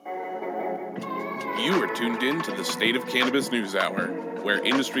You are tuned in to the State of Cannabis NewsHour, where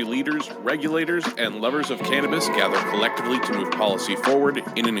industry leaders, regulators, and lovers of cannabis gather collectively to move policy forward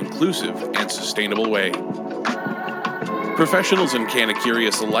in an inclusive and sustainable way. Professionals and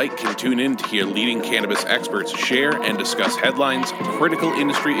canna-curious alike can tune in to hear leading cannabis experts share and discuss headlines, critical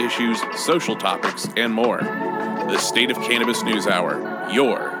industry issues, social topics, and more. The State of Cannabis NewsHour,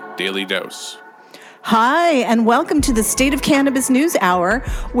 your daily dose. Hi, and welcome to the State of Cannabis News Hour,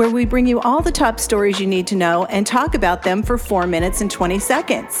 where we bring you all the top stories you need to know and talk about them for 4 minutes and 20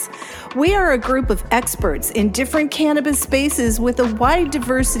 seconds. We are a group of experts in different cannabis spaces with a wide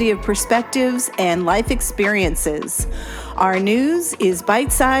diversity of perspectives and life experiences. Our news is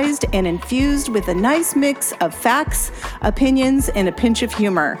bite-sized and infused with a nice mix of facts, opinions, and a pinch of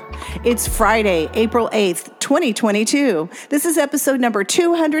humor. It's Friday, April 8th, 2022. This is episode number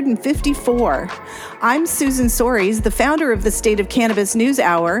 254. I'm Susan Soares, the founder of the State of Cannabis News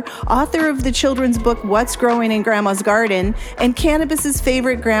Hour, author of the children's book What's Growing in Grandma's Garden, and cannabis's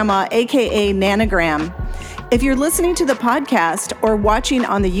favorite grandma, aka Nanogram. If you're listening to the podcast or watching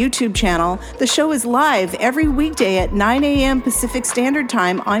on the YouTube channel, the show is live every weekday at 9 a.m. Pacific Standard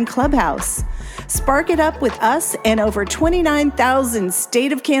Time on Clubhouse. Spark it up with us and over 29,000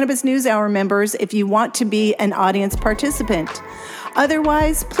 State of Cannabis News Hour members if you want to be an audience participant.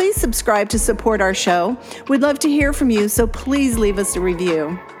 Otherwise, please subscribe to support our show. We'd love to hear from you, so please leave us a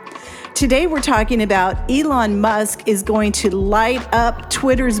review. Today we're talking about Elon Musk is going to light up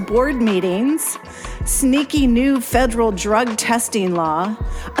Twitter's board meetings, sneaky new federal drug testing law,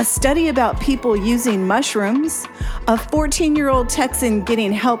 a study about people using mushrooms, a 14-year-old Texan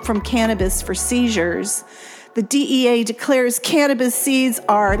getting help from cannabis for seizures, the DEA declares cannabis seeds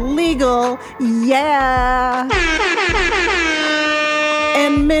are legal, yeah,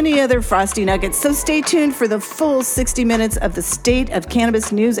 and many other frosty nuggets. So stay tuned for the full 60 minutes of the State of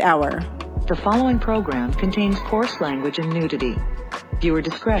Cannabis News Hour. The following program contains coarse language and nudity. Viewer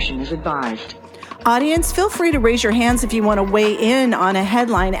discretion is advised. Audience, feel free to raise your hands if you want to weigh in on a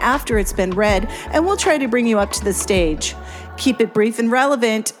headline after it's been read, and we'll try to bring you up to the stage. Keep it brief and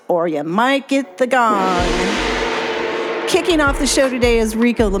relevant, or you might get the gong. Kicking off the show today is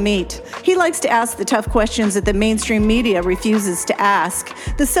Rico Lamite. He likes to ask the tough questions that the mainstream media refuses to ask.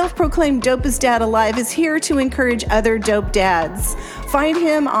 The self-proclaimed dopest dad alive is here to encourage other dope dads. Find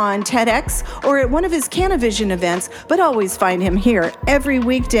him on TEDx or at one of his Cannavision events, but always find him here every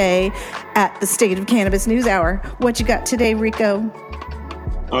weekday at the State of Cannabis News Hour. What you got today, Rico?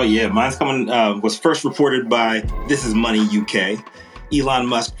 Oh yeah, mine's coming, was first reported by This Is Money UK. Elon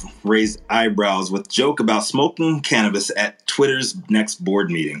Musk raised eyebrows with joke about smoking cannabis at Twitter's next board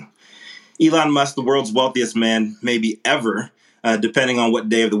meeting. Elon Musk, the world's wealthiest man, maybe ever, depending on what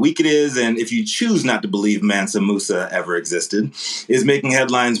day of the week it is, and if you choose not to believe Mansa Musa ever existed, is making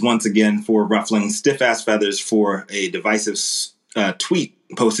headlines once again for ruffling stiff-ass feathers for a divisive tweet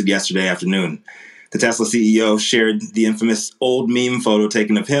posted yesterday afternoon. The Tesla CEO shared the infamous old meme photo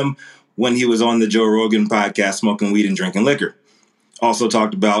taken of him when he was on the Joe Rogan podcast smoking weed and drinking liquor. Also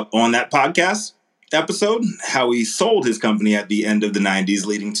talked about on that podcast episode how he sold his company at the end of the 90s,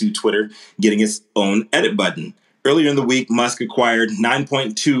 leading to Twitter getting its own edit button. Earlier in the week, Musk acquired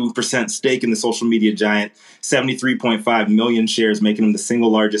 9.2% stake in the social media giant, 73.5 million shares, making him the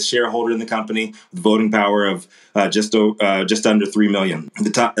single largest shareholder in the company with voting power of just under 3 million.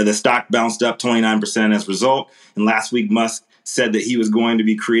 The stock bounced up 29% as a result, and last week Musk said that he was going to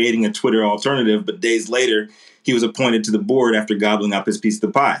be creating a Twitter alternative, but days later, he was appointed to the board after gobbling up his piece of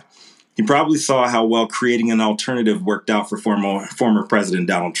the pie. He probably saw how well creating an alternative worked out for former President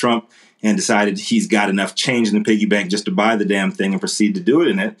Donald Trump and decided he's got enough change in the piggy bank just to buy the damn thing and proceed to do it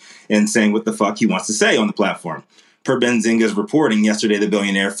in it and saying what the fuck he wants to say on the platform. Per Benzinga's reporting, yesterday the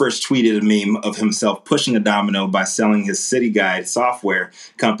billionaire first tweeted a meme of himself pushing a domino by selling his City Guide software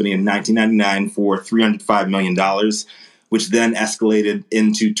company in 1999 for $305 million, which then escalated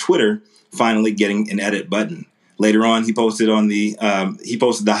into Twitter finally getting an edit button. Later on, he posted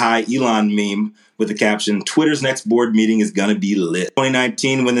the Hi Elon meme with the caption, "Twitter's next board meeting is gonna be lit."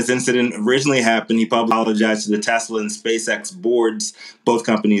 2019, when this incident originally happened, he publicly apologized to the Tesla and SpaceX boards, both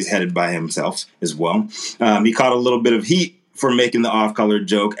companies headed by himself as well. He caught a little bit of heat for making the off-color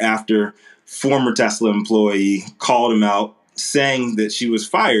joke after former Tesla employee called him out, saying that she was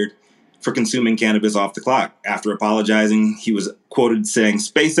fired for consuming cannabis off the clock. After apologizing, he was quoted saying,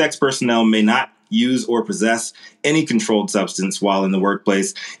 "SpaceX personnel may not use or possess any controlled substance while in the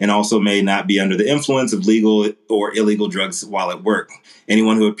workplace and also may not be under the influence of legal or illegal drugs while at work.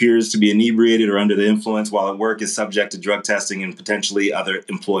 Anyone who appears to be inebriated or under the influence while at work is subject to drug testing and potentially other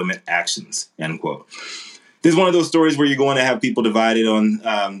employment actions," end quote. This is one of those stories where you're going to have people divided on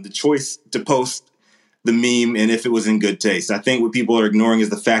the choice to post the meme and if it was in good taste. I think what people are ignoring is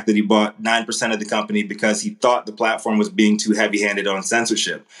the fact that he bought 9% of the company because he thought the platform was being too heavy-handed on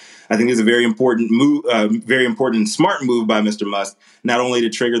censorship. I think it's a very important move, very important and smart move by Mr. Musk, not only to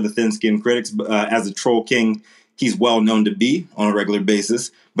trigger the thin-skinned critics as a troll king he's well known to be on a regular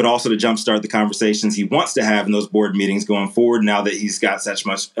basis, but also to jumpstart the conversations he wants to have in those board meetings going forward now that he's got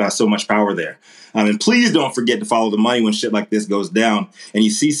so much power there. And please don't forget to follow the money when shit like this goes down and you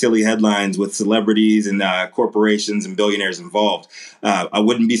see silly headlines with celebrities and corporations and billionaires involved. I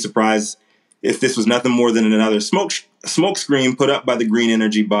wouldn't be surprised if this was nothing more than another smokescreen put up by the green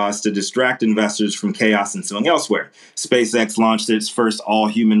energy boss to distract investors from chaos and something elsewhere. SpaceX launched its first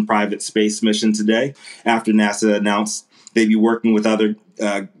all-human private space mission today after NASA announced they'd be working with other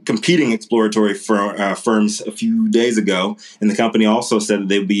competing exploratory firms a few days ago. And the company also said that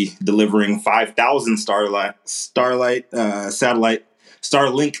they'd be delivering 5,000 Starlink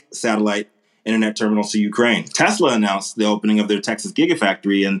satellite internet terminals to Ukraine. Tesla announced the opening of their Texas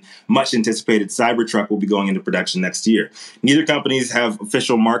Gigafactory, and much anticipated Cybertruck will be going into production next year. Neither companies have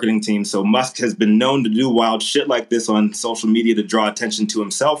official marketing teams, so Musk has been known to do wild shit like this on social media to draw attention to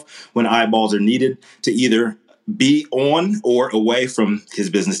himself when eyeballs are needed to either be on or away from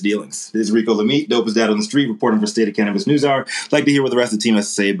his business dealings. This is Rico Lamitte, dopest dad on the street, reporting for State of Cannabis NewsHour. I'd like to hear what the rest of the team has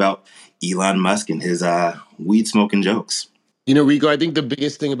to say about Elon Musk and his weed-smoking jokes. You know, Rico, I think the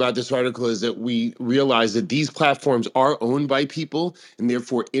biggest thing about this article is that we realize that these platforms are owned by people and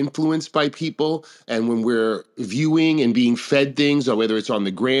therefore influenced by people. And when we're viewing and being fed things, or whether it's on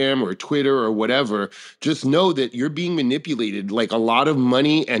the gram or Twitter or whatever, just know that you're being manipulated. Like, a lot of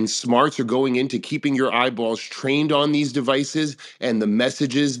money and smarts are going into keeping your eyeballs trained on these devices and the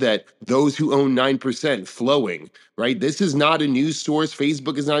messages that those who own 9% flowing, right? This is not a news source.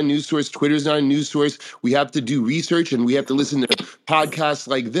 Facebook is not a news source. Twitter is not a news source. We have to do research and we have to listen to podcasts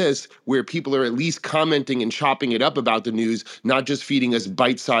like this where people are at least commenting and chopping it up about the news, not just feeding us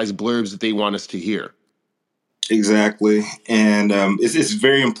bite-sized blurbs that they want us to hear. Exactly. And it's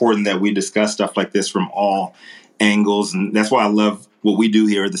very important that we discuss stuff like this from all angles. And that's why I love what we do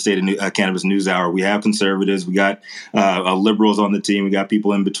here at the State of Cannabis NewsHour. We have conservatives. We got liberals on the team. We got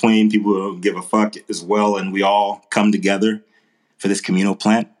people in between, people who don't give a fuck as well. And we all come together for this communal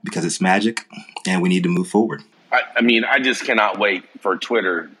plant because it's magic and we need to move forward. I mean, I just cannot wait for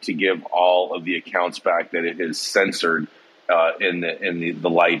Twitter to give all of the accounts back that it has censored in the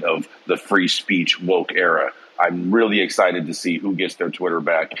light of the free speech woke era. I'm really excited to see who gets their Twitter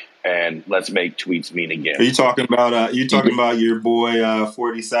back, and let's make tweets mean again. Are you talking about your boy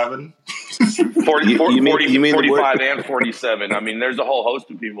 47? 45 and 47. I mean, there's a whole host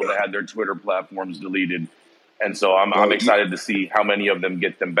of people that had their Twitter platforms deleted. And so I'm excited to see how many of them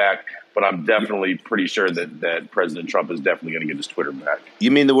get them back. But I'm definitely pretty sure that President Trump is definitely going to get his Twitter back. You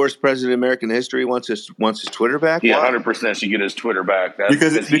mean the worst president in American history wants his Twitter back? Yeah, 100% should get his Twitter back.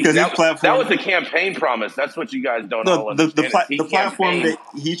 Because his platform, that was the campaign promise. That's what you guys don't all understand. The platform campaigned. that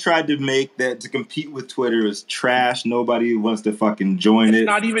he tried to make that to compete with Twitter is trash. Nobody wants to fucking join it.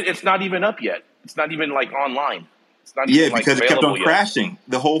 It's not even up yet. It's not even like online. Because it kept on crashing.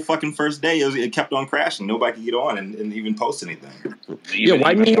 The whole fucking first day, it kept on crashing. Nobody could get on and even post anything.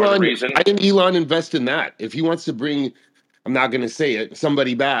 Why didn't Elon invest in that? If he wants to bring, I'm not going to say it,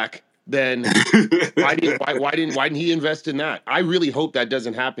 somebody back, then why didn't he invest in that? I really hope that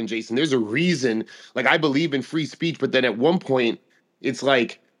doesn't happen, Jason. There's a reason. Like, I believe in free speech, but then at one point, it's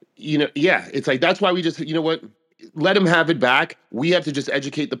like, it's like, that's why we just, you know what? Let him have it back. We have to just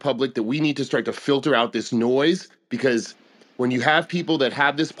educate the public that we need to start to filter out this noise, because when you have people that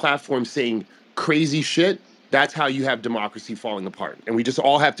have this platform saying crazy shit, that's how you have democracy falling apart. And we just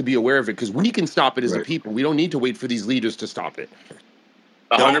all have to be aware of it, because we can stop it as a people. We don't need to wait for these leaders to stop it.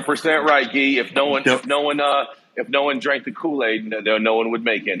 100% right, Guy. If no one drank the Kool-Aid, no one would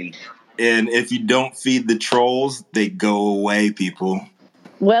make any. And if you don't feed the trolls, they go away, people.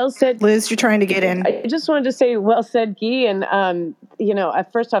 Well said. Liz, you're trying to get in. I just wanted to say, well said, Guy. And,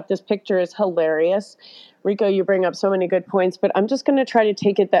 first off, this picture is hilarious. Rico, you bring up so many good points, but I'm just going to try to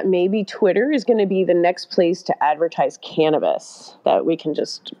take it that maybe Twitter is going to be the next place to advertise cannabis, that we can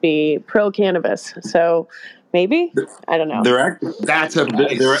just be pro-cannabis. So maybe? I don't know. They're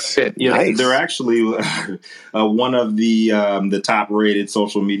actually one of the top-rated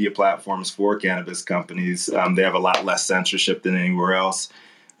social media platforms for cannabis companies. They have a lot less censorship than anywhere else.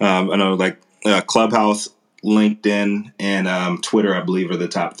 I know, like Clubhouse, LinkedIn, and Twitter, I believe, are the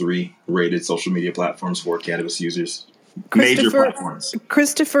top 3 rated social media platforms for cannabis users. Major platforms.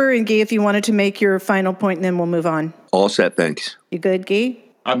 Christopher and Guy, if you wanted to make your final point, and then we'll move on. All set, thanks. You good, Guy?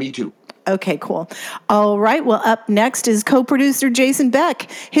 Me too. Okay, cool. All right. Well, up next is co-producer Jason Beck.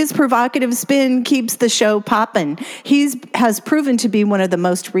 His provocative spin keeps the show popping. He has proven to be one of the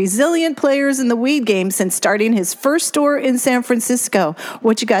most resilient players in the weed game since starting his first store in San Francisco.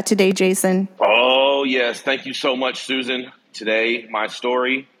 What you got today, Jason? Oh, yes. Thank you so much, Susan. Today, my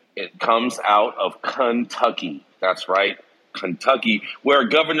story, it comes out of Kentucky. That's right, Kentucky, where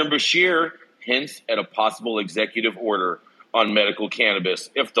Governor Beshear hints at a possible executive order on medical cannabis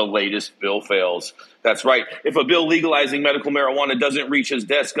if the latest bill fails. That's right. If a bill legalizing medical marijuana doesn't reach his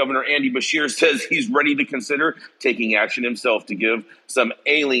desk, Governor Andy Beshear says he's ready to consider taking action himself to give some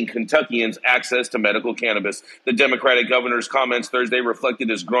ailing Kentuckians access to medical cannabis. The Democratic governor's comments Thursday reflected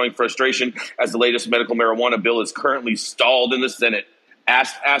his growing frustration as the latest medical marijuana bill is currently stalled in the Senate.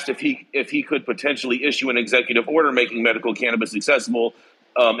 Asked if he could potentially issue an executive order making medical cannabis accessible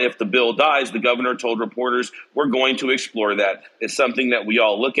if the bill dies, the governor told reporters, "We're going to explore that. It's something that we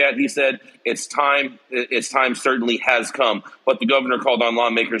all look at," he said. Its time certainly has come. But the governor called on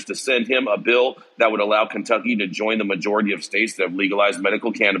lawmakers to send him a bill that would allow Kentucky to join the majority of states that have legalized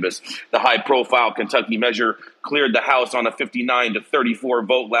medical cannabis. The high-profile Kentucky measure cleared the House on a 59-34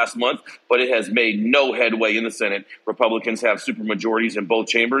 vote last month, but it has made no headway in the Senate. Republicans have supermajorities in both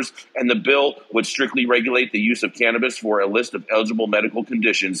chambers, and the bill would strictly regulate the use of cannabis for a list of eligible medical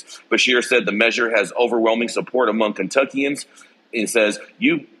conditions. Beshear said the measure has overwhelming support among Kentuckians. It says,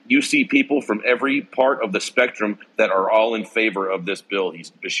 you see people from every part of the spectrum that are all in favor of this bill,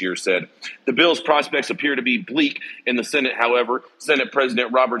 Beshear said. The bill's prospects appear to be bleak in the Senate, however. Senate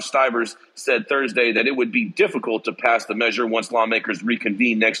President Robert Stivers said Thursday that it would be difficult to pass the measure once lawmakers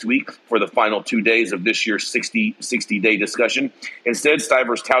reconvene next week for the final 2 days of this year's 60-day discussion. Instead,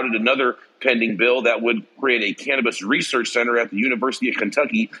 Stivers touted another pending bill that would create a cannabis research center at the University of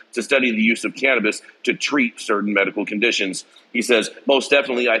Kentucky to study the use of cannabis to treat certain medical conditions. He says, most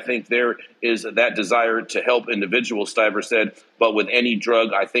definitely, I think there is that desire to help individuals, Stivers said, but with any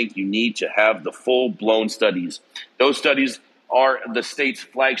drug, I think you need to have the full-blown studies. Those studies are the state's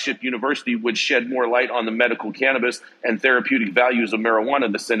flagship university would shed more light on the medical cannabis and therapeutic values of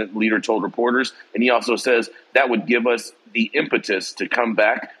marijuana, the Senate leader told reporters. And he also says that would give us the impetus to come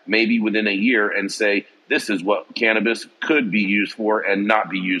back maybe within a year and say, this is what cannabis could be used for and not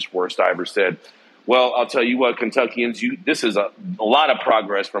be used for, Stivers said. Well, I'll tell you what, Kentuckians, this is a lot of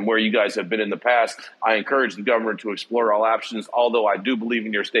progress from where you guys have been in the past. I encourage the governor to explore all options, although I do believe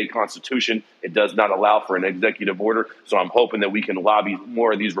in your state constitution. It does not allow for an executive order, so I'm hoping that we can lobby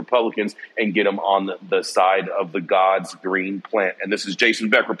more of these Republicans and get them on the side of the God's green plant. And this is Jason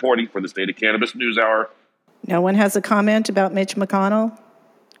Beck reporting for the State of Cannabis NewsHour. No one has a comment about Mitch McConnell,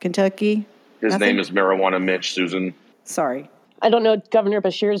 Kentucky? His Nothing? name is Marijuana Mitch, Susan. Sorry. I don't know Governor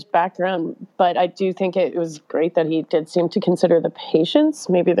Beshear's background, but I do think it was great that he did seem to consider the patients.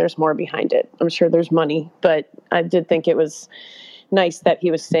 Maybe there's more behind it. I'm sure there's money, but I did think it was nice that he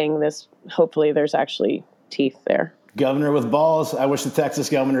was saying this. Hopefully there's actually teeth there. Governor with balls. I wish the Texas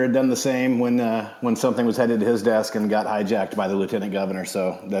governor had done the same when something was headed to his desk and got hijacked by the lieutenant governor.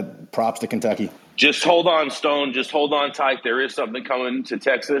 So that props to Kentucky. Just hold on, Stone. Just hold on tight. There is something coming to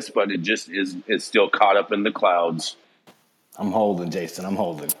Texas, but it just it's still caught up in the clouds. I'm holding, Jason. I'm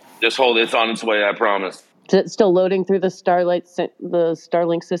holding. Just hold it. It's on its way, I promise. Is it still loading through the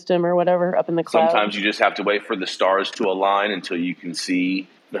Starlink system or whatever up in the cloud? Sometimes you just have to wait for the stars to align until you can see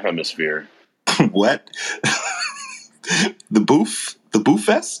the hemisphere. What? The booth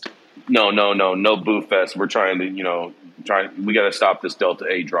fest? No booth fest. We're trying to, we got to stop this Delta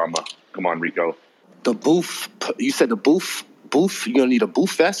A drama. Come on, Rico. The booth. You said the booth. You're gonna need a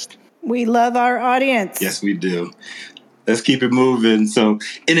booth fest. We love our audience. Yes, we do. Let's keep it moving. So,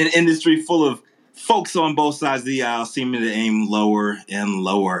 in an industry full of folks on both sides of the aisle seeming to aim lower and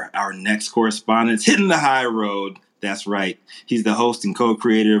lower, our next correspondent's hitting the high road. That's right. He's the host and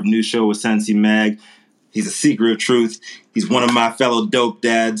co-creator of New Show with Sensi Mag. He's a seeker of truth. He's one of my fellow dope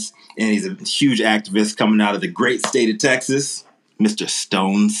dads, and he's a huge activist coming out of the great state of Texas, Mr.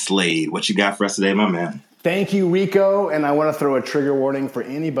 Stone Slade. What you got for us today, my man? Thank you, Rico, and I want to throw a trigger warning for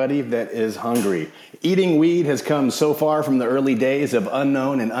anybody that is hungry. Eating weed has come so far from the early days of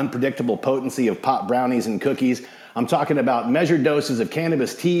unknown and unpredictable potency of pop brownies and cookies. I'm talking about measured doses of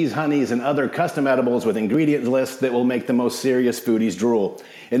cannabis teas, honeys, and other custom edibles with ingredient lists that will make the most serious foodies drool.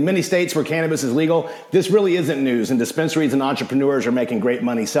 In many states where cannabis is legal, this really isn't news, and dispensaries and entrepreneurs are making great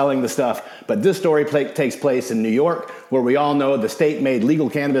money selling the stuff. But this story takes place in New York, where we all know the state made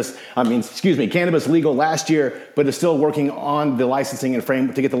cannabis legal last year, but is still working on the licensing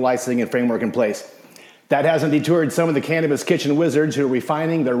and to get the licensing and framework in place. That hasn't deterred some of the cannabis kitchen wizards who are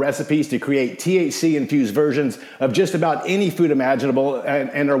refining their recipes to create THC-infused versions of just about any food imaginable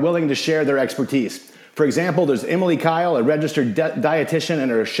and are willing to share their expertise. For example, there's Emily Kyle, a registered dietitian,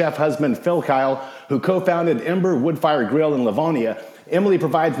 and her chef husband, Phil Kyle, who co-founded Ember Woodfire Grill in Livonia. Emily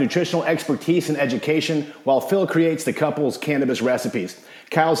provides nutritional expertise and education, while Phil creates the couple's cannabis recipes.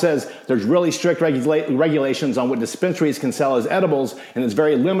 Kyle says there's really strict regulations on what dispensaries can sell as edibles, and it's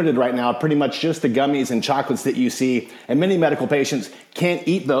very limited right now, pretty much just the gummies and chocolates that you see, and many medical patients can't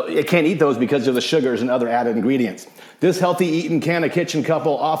eat those because of the sugars and other added ingredients. This healthy eating kitchen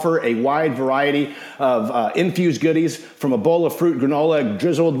couple offer a wide variety of infused goodies, from a bowl of fruit granola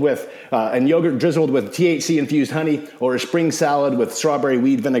drizzled with and yogurt drizzled with THC-infused honey, or a spring salad with strawberry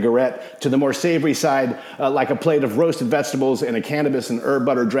weed vinaigrette, to the more savory side, like a plate of roasted vegetables and a cannabis and herb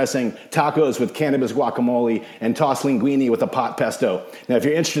butter dressing, tacos with cannabis guacamole, and tossed linguine with a pot pesto. Now, if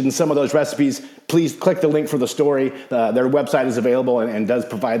you're interested in some of those recipes, please click the link for the story. Their website is available and does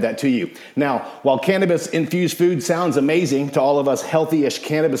provide that to you. Now, while cannabis-infused food sounds amazing to all of us healthy-ish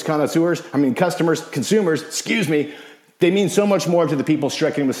cannabis consumers, they mean so much more to the people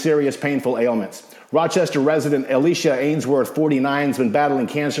stricken with serious painful ailments. Rochester resident Alicia Ainsworth, 49, has been battling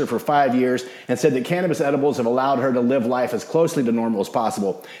cancer for 5 years and said that cannabis edibles have allowed her to live life as closely to normal as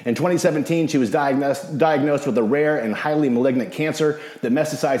possible. In 2017, she was diagnosed with a rare and highly malignant cancer that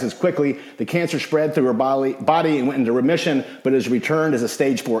metastasizes quickly. The cancer spread through her body and went into remission, but has returned as a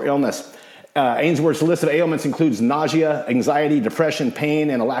stage 4 illness. Ainsworth's list of ailments includes nausea, anxiety, depression, pain,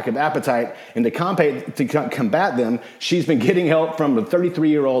 and a lack of appetite. And to combat them, she's been getting help from a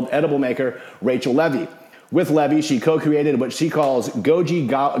 33-year-old edible maker, Rachel Levy. With Levy, she co-created what she calls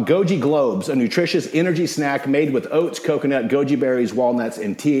Goji Globes, a nutritious energy snack made with oats, coconut, goji berries, walnuts,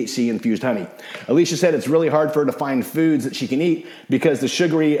 and THC-infused honey. Alicia said it's really hard for her to find foods that she can eat because the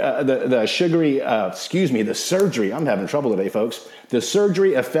surgery, I'm having trouble today, folks. The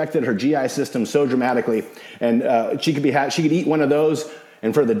surgery affected her GI system so dramatically, and she could eat one of those,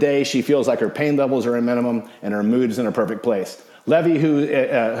 and for the day, she feels like her pain levels are at minimum and her mood is in a perfect place. Levy,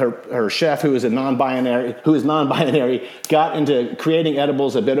 her chef, who is non-binary, got into creating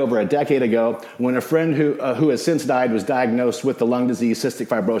edibles a bit over a decade ago when a friend who has since died was diagnosed with the lung disease cystic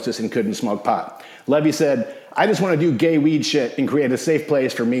fibrosis and couldn't smoke pot. Levy said, "I just want to do gay weed shit and create a safe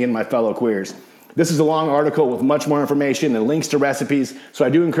place for me and my fellow queers." This is a long article with much more information and links to recipes, so I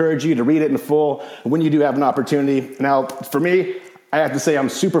do encourage you to read it in full when you do have an opportunity. Now, for me, I have to say I'm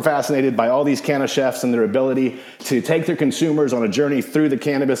super fascinated by all these canna chefs and their ability to take their consumers on a journey through the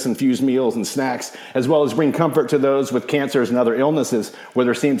cannabis-infused meals and snacks, as well as bring comfort to those with cancers and other illnesses where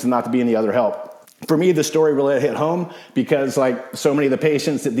there seems not to be any other help. For me, the story really hit home because, like so many of the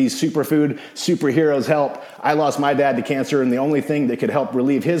patients that these superfood superheroes help, I lost my dad to cancer, and the only thing that could help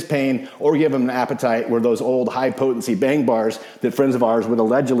relieve his pain or give him an appetite were those old high-potency bang bars that friends of ours would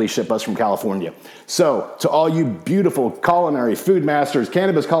allegedly ship us from California. So, to all you beautiful culinary food masters,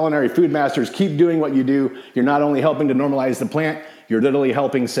 cannabis culinary food masters, keep doing what you do. You're not only helping to normalize the plant, you're literally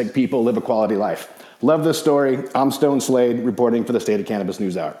helping sick people live a quality life. Love this story. I'm Stone Slade, reporting for the State of Cannabis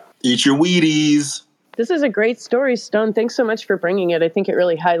NewsHour. Eat your Wheaties. This is a great story, Stone. Thanks so much for bringing it. I think it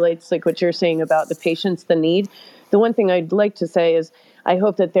really highlights like what you're saying about the patients, the need. The one thing I'd like to say is I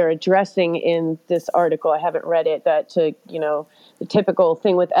hope that they're addressing in this article, I haven't read it, that the typical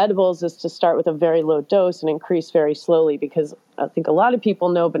thing with edibles is to start with a very low dose and increase very slowly, because I think a lot of people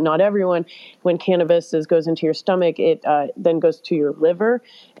know, but not everyone, when cannabis goes into your stomach, it then goes to your liver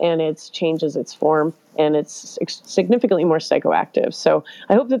and it changes its form and it's significantly more psychoactive. So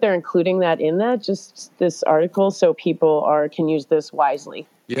I hope that they're including that in this article so people can use this wisely.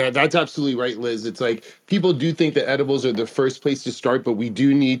 Yeah, that's absolutely right, Liz. It's like people do think that edibles are the first place to start, but we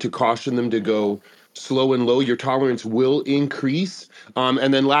do need to caution them to go slow and low. Your tolerance will increase.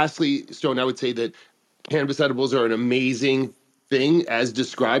 And then lastly, Stone, I would say that cannabis edibles are an amazing thing as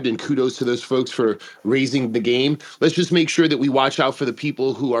described, and kudos to those folks for raising the game. Let's just make sure that we watch out for the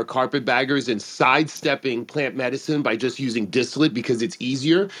people who are carpetbaggers and sidestepping plant medicine by just using distillate because it's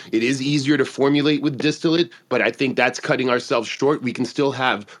easier. It is easier to formulate with distillate, but I think that's cutting ourselves short. We can still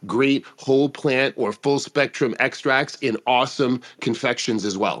have great whole plant or full spectrum extracts in awesome confections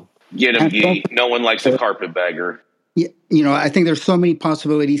as well. Get him, Gee. No one likes a carpetbagger. Yeah, I think there's so many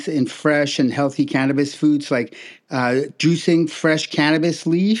possibilities in fresh and healthy cannabis foods. Like juicing fresh cannabis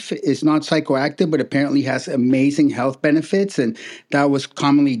leaf is not psychoactive, but apparently has amazing health benefits. And that was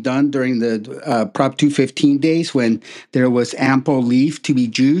commonly done during the Prop 215 days when there was ample leaf to be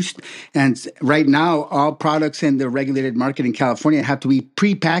juiced. And right now, all products in the regulated market in California have to be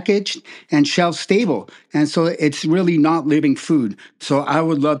prepackaged and shelf stable. And so it's really not living food. So I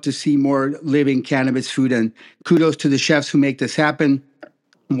would love to see more living cannabis food, and kudos to the chefs who make this happen.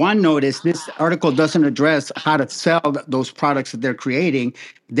 One note is this article doesn't address how to sell those products that they're creating.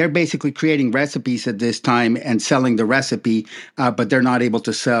 They're basically creating recipes at this time and selling the recipe, but they're not able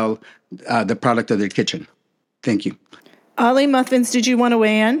to sell the product of their kitchen. Thank you. Ollie Muffins, did you want to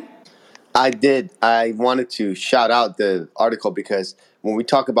weigh in? I did. I wanted to shout out the article because when we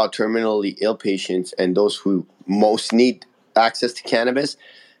talk about terminally ill patients and those who most need access to cannabis,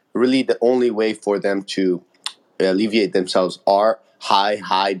 really the only way for them to alleviate themselves are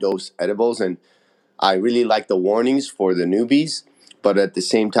high dose edibles. And I really like the warnings for the newbies, but at the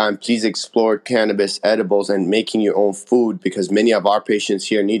same time, please explore cannabis edibles and making your own food, because many of our patients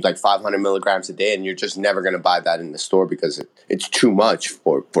here need like 500 milligrams a day, and you're just never going to buy that in the store because it's too much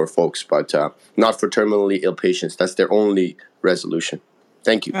for folks, but not for terminally ill patients. That's their only resolution.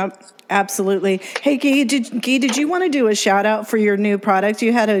 Thank you. Absolutely. Hey, Guy, did you want to do a shout out for your new product?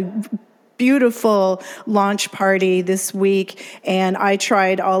 You had a beautiful launch party this week, and I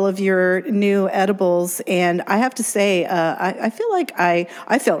tried all of your new edibles, and I have to say, I feel like I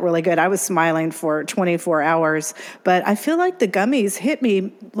felt really good. I was smiling for 24 hours, but I feel like the gummies hit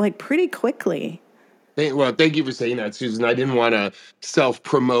me like pretty quickly. Well, thank you for saying that, Susan. I didn't want to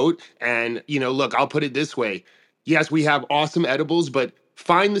self-promote. And, look, I'll put it this way. Yes, we have awesome edibles, but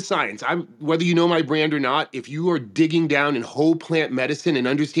find the science. Whether you know my brand or not, if you are digging down in whole plant medicine and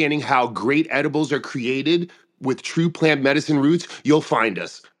understanding how great edibles are created with true plant medicine roots, you'll find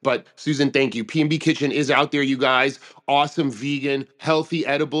us. But Susan, thank you. P&B Kitchen is out there, you guys. Awesome vegan, healthy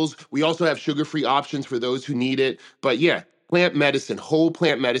edibles. We also have sugar-free options for those who need it. But yeah, plant medicine, whole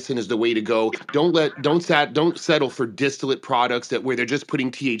plant medicine is the way to go. Don't settle for distillate products where they're just putting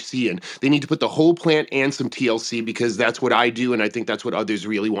THC in. They need to put the whole plant and some TLC, because that's what I do, and I think that's what others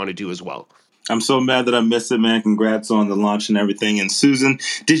really want to do as well. I'm so mad that I missed it, man. Congrats on the launch and everything. And Susan,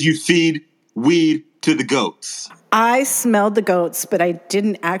 did you feed weed to the goats? I smelled the goats, but I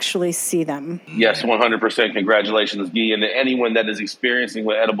didn't actually see them. Yes, 100%. Congratulations, Guy. And anyone that is experiencing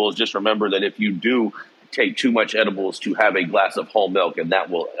with edibles, just remember that if you do take too much edibles, to have a glass of whole milk, and that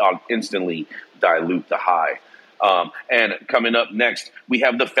will instantly dilute the high. And coming up next, we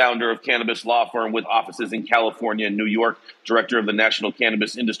have the founder of Cannabis Law Firm with offices in California and New York, director of the National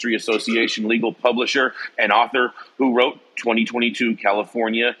Cannabis Industry Association, legal publisher, and author who wrote 2022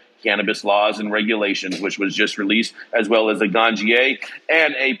 California Cannabis Laws and Regulations, which was just released, as well as a Ganjier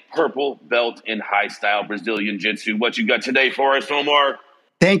and a purple belt in high-style Brazilian Jiu-Jitsu. What you got today for us, Omar?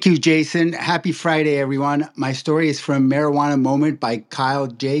 Thank you, Jason. Happy Friday, everyone. My story is from Marijuana Moment by Kyle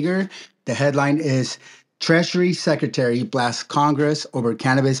Jaeger. The headline is Treasury Secretary Blasts Congress Over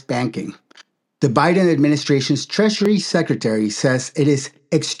Cannabis Banking. The Biden administration's Treasury Secretary says it is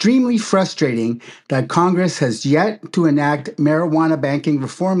extremely frustrating that Congress has yet to enact marijuana banking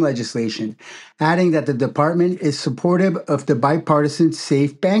reform legislation, adding that the department is supportive of the bipartisan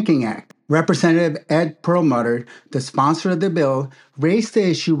Safe Banking Act. Representative Ed Perlmutter, the sponsor of the bill, raised the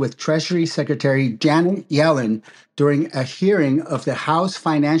issue with Treasury Secretary Janet Yellen during a hearing of the House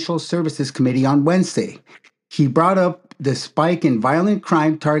Financial Services Committee on Wednesday. He brought up the spike in violent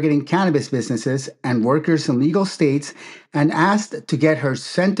crime targeting cannabis businesses and workers in legal states and asked to get her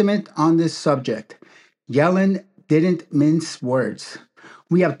sentiment on this subject. Yellen didn't mince words.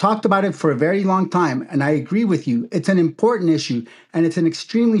 We have talked about it for a very long time, and I agree with you. It's an important issue, and it's an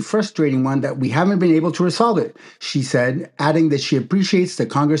extremely frustrating one that we haven't been able to resolve it, she said, adding that she appreciates the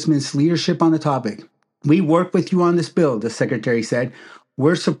congressman's leadership on the topic. We work with you on this bill, the secretary said.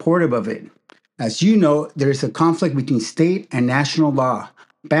 We're supportive of it. As you know, there is a conflict between state and national law.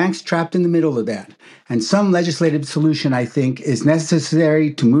 Banks trapped in the middle of that. And some legislative solution, I think, is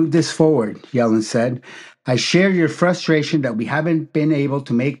necessary to move this forward, Yellen said. I share your frustration that we haven't been able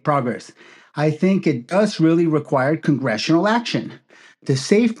to make progress. I think it does really require congressional action. The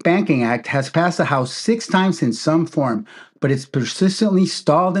Safe Banking Act has passed the House 6 times in some form, but it's persistently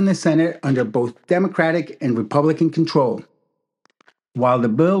stalled in the Senate under both Democratic and Republican control. While the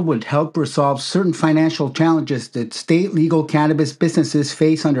bill would help resolve certain financial challenges that state legal cannabis businesses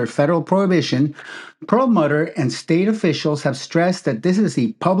face under federal prohibition, Perlmutter and state officials have stressed that this is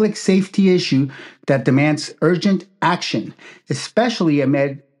a public safety issue that demands urgent action, especially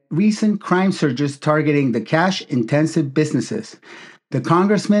amid recent crime surges targeting the cash-intensive businesses. The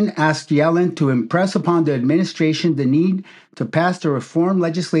congressman asked Yellen to impress upon the administration the need to pass the reform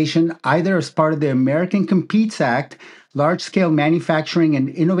legislation either as part of the American Competes Act, large-scale manufacturing and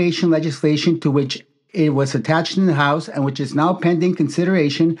innovation legislation to which it was attached in the House and which is now pending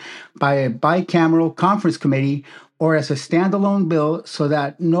consideration by a bicameral conference committee, or as a standalone bill so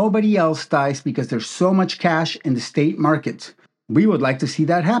that nobody else dies because there's so much cash in the state markets. We would like to see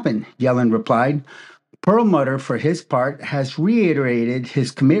that happen, Yellen replied. Perlmutter, for his part, has reiterated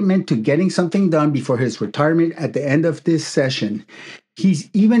his commitment to getting something done before his retirement at the end of this session. He's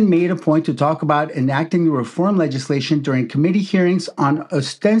even made a point to talk about enacting the reform legislation during committee hearings on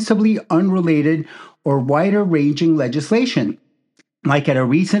ostensibly unrelated or wider-ranging legislation, like at a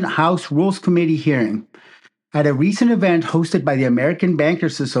recent House Rules Committee hearing. At a recent event hosted by the American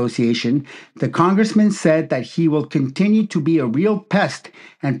Bankers Association, the congressman said that he will continue to be a real pest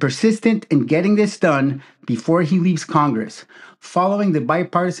and persistent in getting this done before he leaves Congress. Following the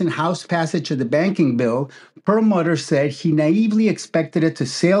bipartisan House passage of the banking bill, Perlmutter said he naively expected it to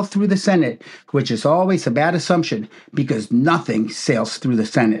sail through the Senate, which is always a bad assumption because nothing sails through the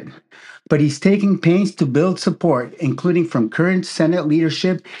Senate. But he's taking pains to build support, including from current Senate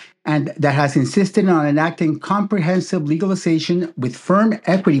leadership, and that has insisted on enacting comprehensive legalization with firm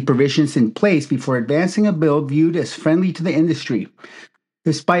equity provisions in place before advancing a bill viewed as friendly to the industry.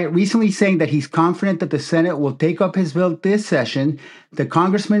 Despite recently saying that he's confident that the Senate will take up his bill this session, the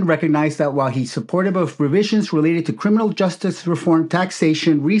congressman recognized that while he's supportive of revisions related to criminal justice reform,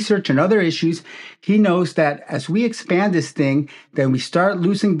 taxation, research, and other issues, he knows that as we expand this thing, then we start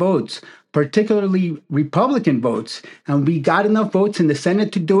losing votes, particularly Republican votes, and we got enough votes in the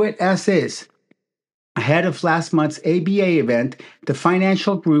Senate to do it as is. Ahead of last month's ABA event, the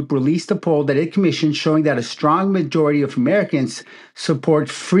financial group released a poll that it commissioned showing that a strong majority of Americans support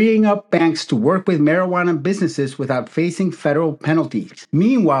freeing up banks to work with marijuana businesses without facing federal penalties.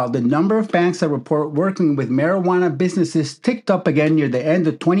 Meanwhile, the number of banks that report working with marijuana businesses ticked up again near the end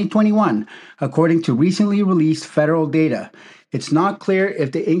of 2021, according to recently released federal data. It's not clear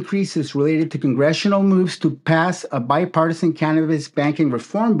if the increase is related to congressional moves to pass a bipartisan cannabis banking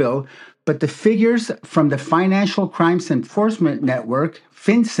reform bill, but the figures from the Financial Crimes Enforcement Network,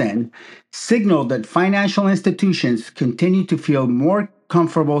 FinCEN, signal that financial institutions continue to feel more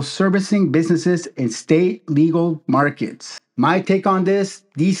comfortable servicing businesses in state legal markets. My take on this,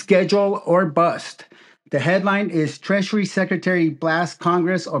 deschedule or bust. The headline is Treasury Secretary blasts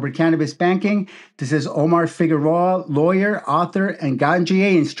Congress over cannabis banking. This is Omar Figueroa, lawyer, author, and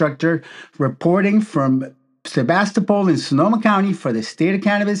Ganjier instructor, reporting from Sebastopol in Sonoma County for the State of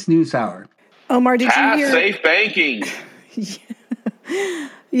Cannabis NewsHour. Omar, did you hear? Safe banking.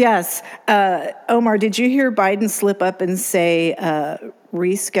 Yes. Omar, did you hear Biden slip up and say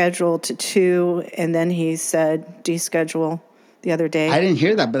reschedule to 2, and then he said deschedule the other day? I didn't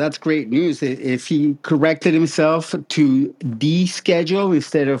hear that, but that's great news. If he corrected himself to deschedule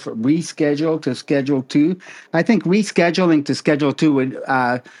instead of reschedule to schedule 2, I think rescheduling to schedule 2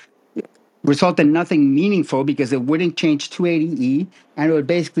 would result in nothing meaningful because it wouldn't change 280E, and it would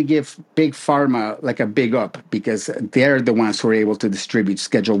basically give Big Pharma like a big up because they're the ones who are able to distribute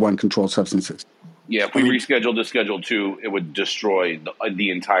Schedule 1 controlled substances. Yeah, if we rescheduled to Schedule 2, it would destroy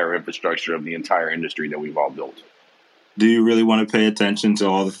the entire infrastructure of the entire industry that we've all built. Do you really want to pay attention to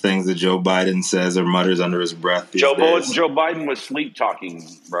all the things that Joe Biden says or mutters under his breath these days? Joe Biden was sleep talking,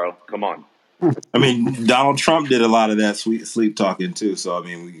 bro. Come on. I mean, Donald Trump did a lot of that sleep talking too. So I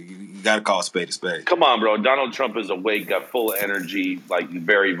mean, you got to call a spade a spade. Come on, bro. Donald Trump is awake, got full of energy, like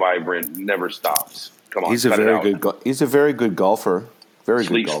very vibrant, never stops. Come on, he's a very good golfer. Very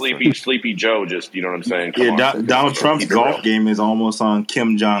good golfer. Sleepy Joe. Just you know what I'm saying? Come on. Donald Trump's golf game is almost on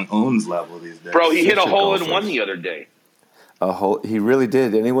Kim Jong-un's level these days. Bro, he hit a hole in one the other day. He really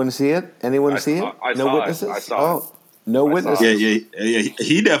did. Anyone see it? I saw witnesses? I saw it. No witnesses. Yeah.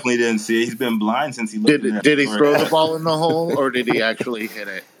 He definitely didn't see it. He's been blind since he looked at it. Did he throw the ball in the hole, or did he actually hit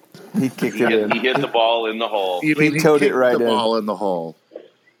it? He kicked it in. He hit the ball in the hole. He towed it right in. The ball in the hole.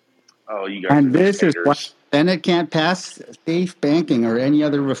 Oh, you guys. And this is why Senate can't pass safe banking or any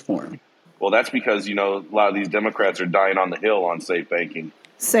other reform. Well, that's because a lot of these Democrats are dying on the Hill on safe banking.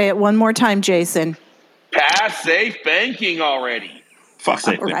 Say it one more time, Jason. Pass safe banking already. Fuck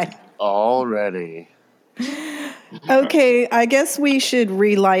safe banking. Right. Already. Okay, I guess we should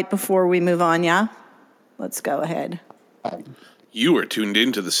relight before we move on, yeah? Let's go ahead. You are tuned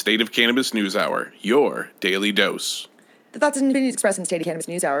in to the State of Cannabis News Hour, your daily dose. The thoughts and opinions expressed in the State of Cannabis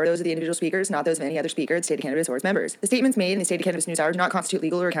News Hour are those of the individual speakers, not those of any other speaker at State of Cannabis or its members. The statements made in the State of Cannabis News Hour do not constitute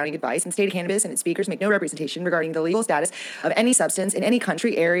legal or accounting advice, and State of Cannabis and its speakers make no representation regarding the legal status of any substance in any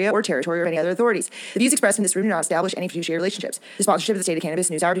country, area, or territory, or any other authorities. The views expressed in this room do not establish any fiduciary relationships. The sponsorship of the State of Cannabis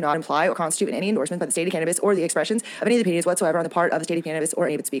News Hour do not imply or constitute any endorsement by the State of Cannabis or the expressions of any of the opinions whatsoever on the part of the State of Cannabis or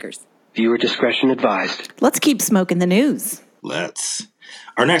any of its speakers. Viewer discretion advised. Let's keep smoking the news. Let's.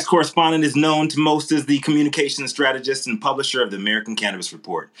 Our next correspondent is known to most as the communications strategist and publisher of the American Cannabis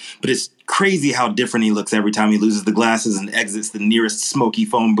Report. But it's crazy how different he looks every time he loses the glasses and exits the nearest smoky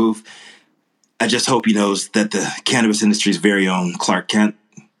phone booth. I just hope he knows that the cannabis industry's very own Clark Kent,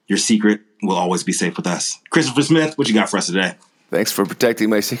 your secret will always be safe with us. Christopher Smith, what you got for us today? Thanks for protecting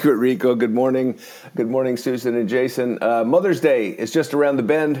my secret, Rico. Good morning. Good morning, Susan and Jason. Mother's Day is just around the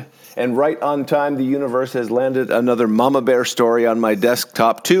bend, and right on time, the universe has landed another Mama Bear story on my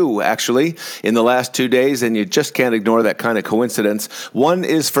desktop, two, actually, in the last 2 days, and you just can't ignore that kind of coincidence. One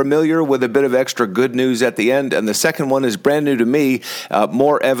is familiar with a bit of extra good news at the end, and the second one is brand new to me,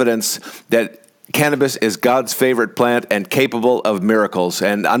 more evidence that cannabis is God's favorite plant and capable of miracles.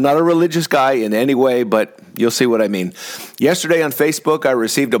 And I'm not a religious guy in any way, but you'll see what I mean. Yesterday on Facebook, I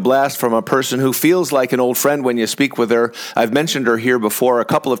received a blast from a person who feels like an old friend when you speak with her. I've mentioned her here before a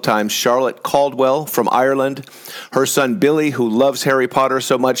couple of times, Charlotte Caldwell from Ireland. Her son Billy, who loves Harry Potter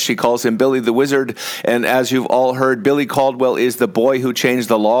so much, she calls him Billy the Wizard. And as you've all heard, Billy Caldwell is the boy who changed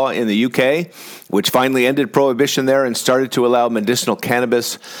the law in the UK, which finally ended prohibition there and started to allow medicinal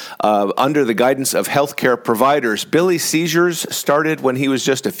cannabis under the guidance of healthcare providers. Billy's seizures started when he was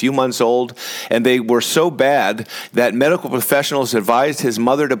just a few months old, and they were so bad that medical professionals advised his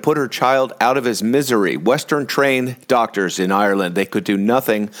mother to put her child out of his misery. Western-trained doctors in Ireland, they could do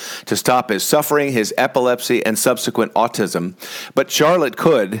nothing to stop his suffering, his epilepsy, and subsequent autism. But Charlotte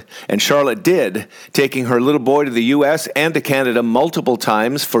could, and Charlotte did, taking her little boy to the U.S. and to Canada multiple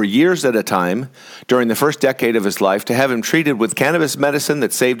times for years at a time during the first decade of his life to have him treated with cannabis medicine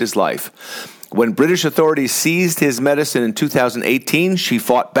that saved his life. When British authorities seized his medicine in 2018, she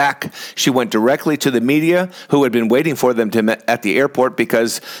fought back. She went directly to the media, who had been waiting for them at the airport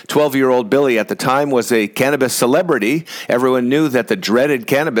because 12-year-old Billy at the time was a cannabis celebrity. Everyone knew that the dreaded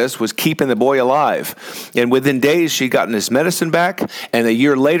cannabis was keeping the boy alive. And within days, she'd gotten his medicine back. And a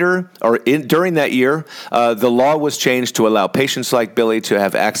year later, during that year, the law was changed to allow patients like Billy to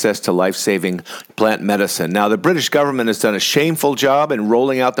have access to life-saving plant medicine. Now, the British government has done a shameful job in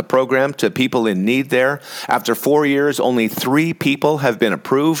rolling out the program to people in need there. After 4 years, only 3 people have been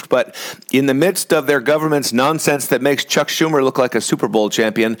approved, but in the midst of their government's nonsense that makes Chuck Schumer look like a Super Bowl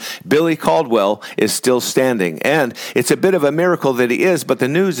champion, Billy Caldwell is still standing. And it's a bit of a miracle that he is, but the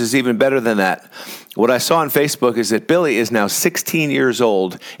news is even better than that. What I saw on Facebook is that Billy is now 16 years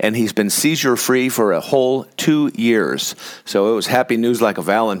old, and he's been seizure-free for a whole 2 years. So it was happy news like a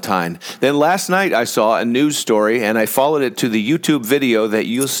Valentine. Then last night I saw a news story, and I followed it to the YouTube video that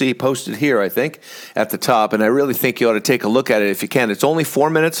you'll see posted here, I think, at the top. And I really think you ought to take a look at it if you can. It's only 4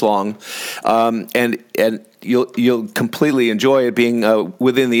 minutes long, and you'll completely enjoy it being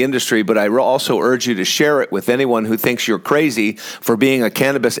within the industry, but I also urge you to share it with anyone who thinks you're crazy for being a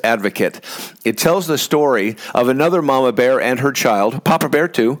cannabis advocate. It tells the story of another mama bear and her child, Papa Bear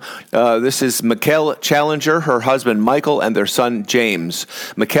too. This is Mikkel Challenger, her husband Michael, and their son James.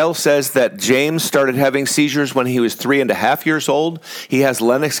 Mikkel says that James started having seizures when he was 3.5 years old. He has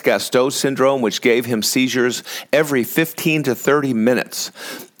Lennox-Gastaut syndrome, which gave him seizures every 15 to 30 minutes.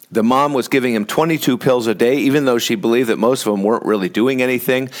 The mom was giving him 22 pills a day, even though she believed that most of them weren't really doing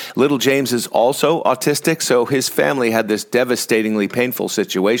anything. Little James is also autistic, so his family had this devastatingly painful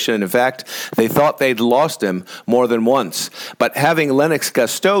situation. In fact, they thought they'd lost him more than once. But having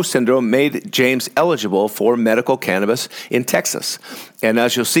Lennox-Gastaut syndrome made James eligible for medical cannabis in Texas. And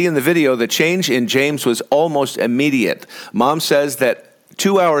as you'll see in the video, the change in James was almost immediate. Mom says that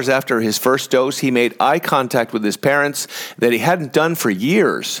 2 hours after his first dose, he made eye contact with his parents that he hadn't done for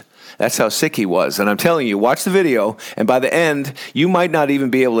years. That's how sick he was. And I'm telling you, watch the video, and by the end, you might not even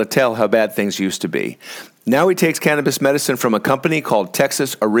be able to tell how bad things used to be. Now he takes cannabis medicine from a company called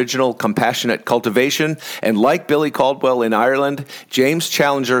Texas Original Compassionate Cultivation. And like Billy Caldwell in Ireland, James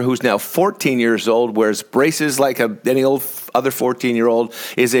Challenger, who's now 14 years old, wears braces like any old other 14-year-old,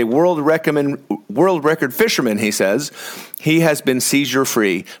 is a world record fisherman, he says. He has been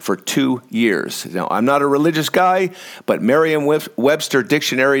seizure-free for 2 years. Now, I'm not a religious guy, but Merriam-Webster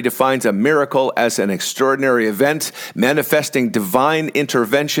Dictionary defines a miracle as an extraordinary event manifesting divine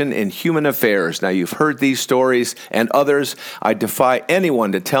intervention in human affairs. Now, you've heard these stories and others. I defy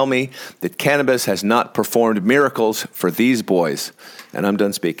anyone to tell me that cannabis has not performed miracles for these boys. And I'm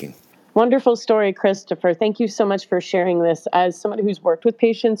done speaking. Wonderful story, Christopher. Thank you so much for sharing this. As somebody who's worked with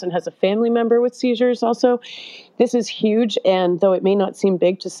patients and has a family member with seizures also, this is huge. And though it may not seem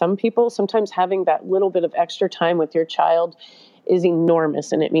big to some people, sometimes having that little bit of extra time with your child is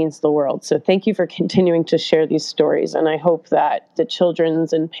enormous, and it means the world. So thank you for continuing to share these stories. And I hope that the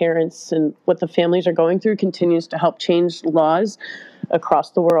children's and parents and what the families are going through continues to help change laws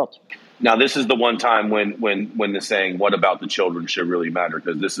across the world. Now, this is the one time when the saying, what about the children, should really matter,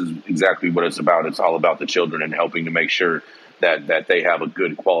 because this is exactly what it's about. It's all about the children and helping to make sure that they have a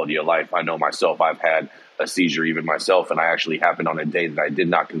good quality of life. I know myself, I've had a seizure even myself, and I actually happened on a day that I did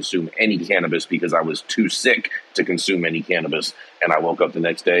not consume any cannabis because I was too sick to consume any cannabis. And I woke up the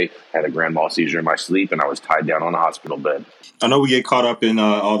next day, had a grand mal seizure in my sleep, and I was tied down on a hospital bed. I know we get caught up in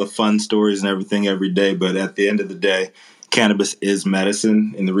all the fun stories and everything every day, but at the end of the day, cannabis is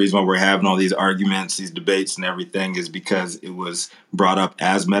medicine. And the reason why we're having all these arguments, these debates and everything is because it was brought up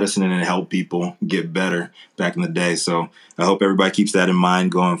as medicine and it helped people get better back in the day. So I hope everybody keeps that in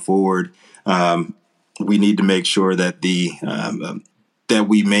mind going forward. We need to make sure that that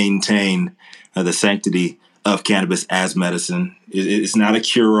we maintain the sanctity of cannabis as medicine. It's not a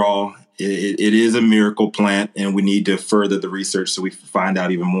cure-all. It is a miracle plant, and we need to further the research so we find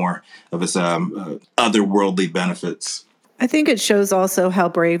out even more of its otherworldly benefits. I think it shows also how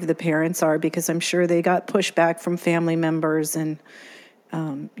brave the parents are, because I'm sure they got pushback from family members and,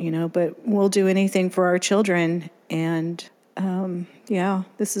 but we'll do anything for our children. And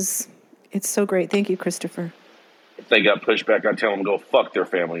it's so great. Thank you, Christopher. If they got pushback, I tell them to go fuck their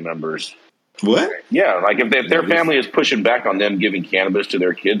family members. What? Yeah, like if their family is pushing back on them giving cannabis to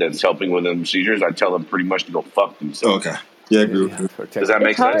their kid that's helping with them seizures, I tell them pretty much to go fuck themselves. Okay. Yeah, I agree with that. Does that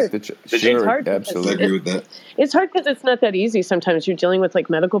make sense? It's hard. Absolutely. I agree with that. It's hard because it's not that easy. Sometimes you're dealing with like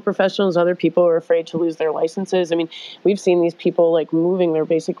medical professionals. Other people are afraid to lose their licenses. I mean, we've seen these people like moving. They're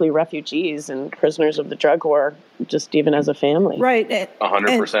basically refugees and prisoners of the drug war, just even as a family. Right.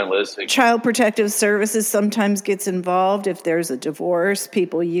 100%, Liz. Child Protective Services sometimes gets involved. If there's a divorce,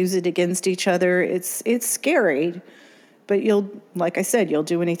 people use it against each other. It's scary. But like I said, you'll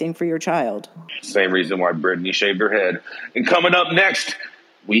do anything for your child. Same reason why Brittany shaved her head. And coming up next,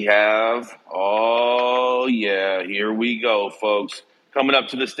 we have, here we go, folks. Coming up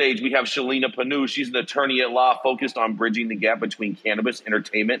to the stage, we have Shalina Panu. She's an attorney at law focused on bridging the gap between cannabis,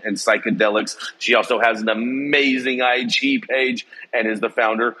 entertainment, and psychedelics. She also has an amazing IG page and is the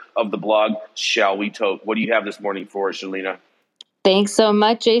founder of the blog Shall We Toke. What do you have this morning for us, Shalina? Thanks so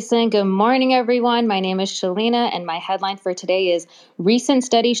much, Jason. Good morning, everyone. My name is Shalina, and my headline for today is Recent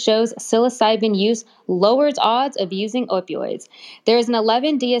Study Shows Psilocybin Use Lowers Odds of Using Opioids. There is an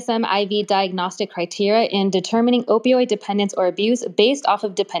 11 DSM-IV diagnostic criteria in determining opioid dependence or abuse based off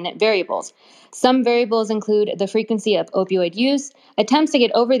of dependent variables. Some variables include the frequency of opioid use, attempts to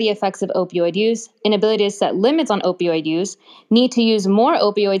get over the effects of opioid use, inability to set limits on opioid use, need to use more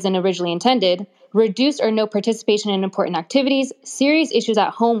opioids than originally intended, reduced or no participation in important activities, serious issues at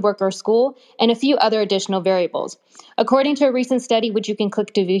home, work, or school, and a few other additional variables. According to a recent study, which you can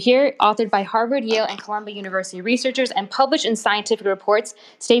click to view here, authored by Harvard, Yale, and Columbia University researchers and published in scientific reports,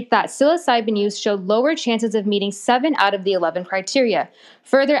 states that psilocybin use showed lower chances of meeting 7 out of the 11 criteria.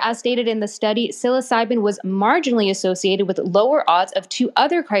 Further, as stated in the study, psilocybin was marginally associated with lower odds of 2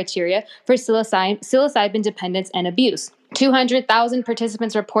 other criteria for psilocybin dependence and abuse. 200,000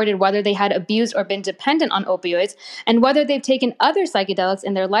 participants reported whether they had abused or been dependent on opioids and whether they've taken other psychedelics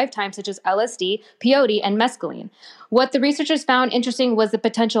in their lifetime, such as LSD, peyote, and mescaline. What the researchers found interesting was the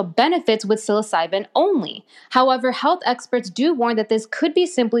potential benefits with psilocybin only. However, health experts do warn that this could be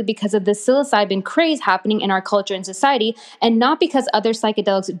simply because of the psilocybin craze happening in our culture and society, and not because other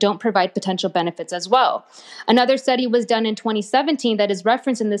psychedelics don't provide potential benefits as well. Another study was done in 2017 that is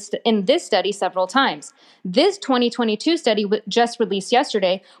referenced in this study several times. This 2022 study, just released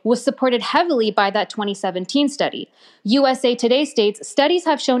yesterday, was supported heavily by that 2017 study. USA Today states studies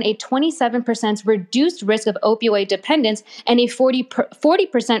have shown a 27% reduced risk of opioid dependence and a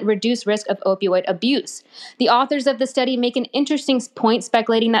 40% reduced risk of opioid abuse. The authors of the study make an interesting point,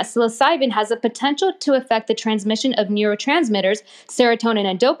 speculating that psilocybin has the potential to affect the transmission of neurotransmitters, serotonin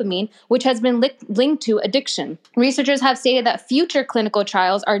and dopamine, which has been linked to addiction. Researchers have stated that future clinical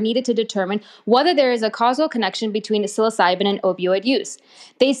trials are needed to determine whether there is a causal connection between psilocybin and opioid use.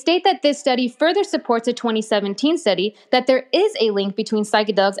 They state that this study further supports a 2017 study that there is a link between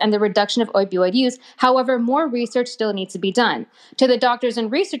psychedelics and the reduction of opioid use. However, more research still needs to be done. To the doctors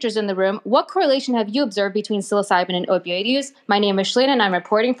and researchers in the room, what correlation have you observed between psilocybin and opioid use? My name is Shalina, and I'm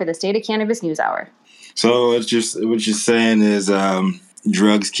reporting for the State of Cannabis NewsHour. So what you're saying is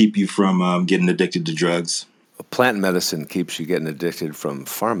drugs keep you from getting addicted to drugs. Plant medicine keeps you getting addicted from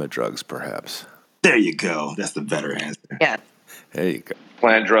pharma drugs, perhaps. There you go. That's the better answer. Yeah. There you go.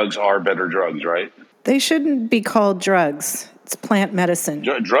 Plant drugs are better drugs, right? They shouldn't be called drugs. It's plant medicine.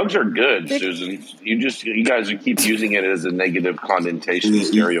 Drugs are good, Susan. You guys keep using it as a negative connotation,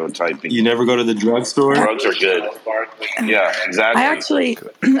 stereotyping. You never go to the drugstore? Drugs are good. Yeah, exactly. I actually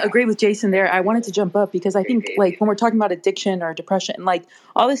agree with Jason there. I wanted to jump up because I think like when we're talking about addiction or depression, like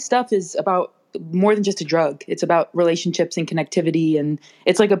all this stuff is about more than just a drug. It's about relationships and connectivity, and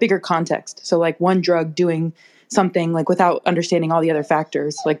it's like a bigger context. So like one drug doing something like without understanding all the other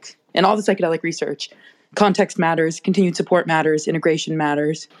factors, like in all the psychedelic research, context matters, continued support matters, integration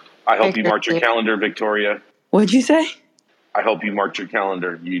matters. I hope you marked your calendar, Victoria. What'd you say? I hope you marked your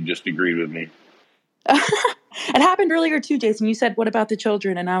calendar. You just agreed with me. It happened earlier too, Jason. You said, what about the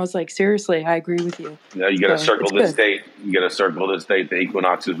children? And I was like, seriously, I agree with you. Now you got to So, circle it's this good. date. You got to circle this date. The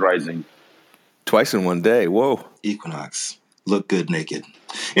equinox is rising. Twice in one day. Whoa. Equinox. Look good naked.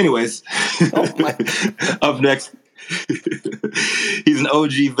 Anyways, up next, he's an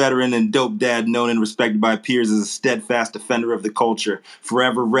OG veteran and dope dad, known and respected by peers as a steadfast defender of the culture,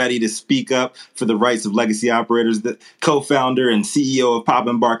 forever ready to speak up for the rights of legacy operators. The co-founder and CEO of Pop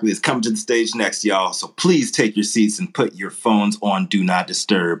and Barkley is coming to the stage next, y'all. So please take your seats and put your phones on Do Not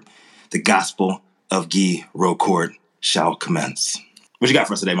Disturb. The Gospel of Guy Rocourt shall commence. What you got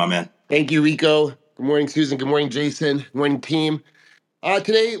for us today, my man? Thank you, Rico. Good morning, Susan. Good morning, Jason. Good morning, team.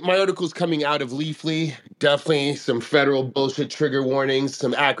 Today, my article is coming out of Leafly. Definitely some federal bullshit trigger warnings,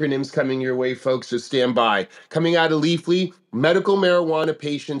 some acronyms coming your way, folks, so stand by. Coming out of Leafly, medical marijuana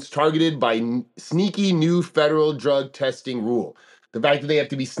patients targeted by sneaky new federal drug testing rule. The fact that they have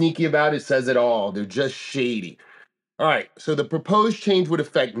to be sneaky about it says it all. They're just shady. All right, so the proposed change would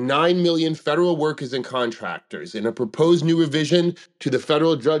affect 9 million federal workers and contractors. In a proposed new revision to the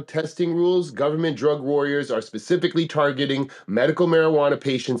federal drug testing rules, government drug warriors are specifically targeting medical marijuana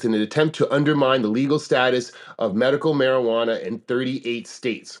patients in an attempt to undermine the legal status of medical marijuana in 38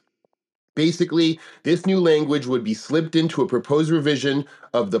 states. Basically, this new language would be slipped into a proposed revision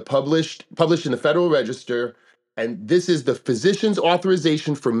of the published in the Federal Register, and this is the physician's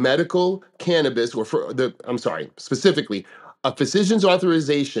authorization for medical cannabis, specifically, a physician's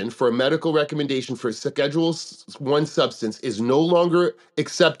authorization for a medical recommendation for a Schedule 1 substance is no longer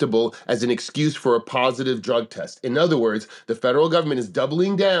acceptable as an excuse for a positive drug test. In other words, the federal government is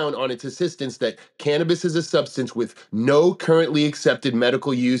doubling down on its insistence that cannabis is a substance with no currently accepted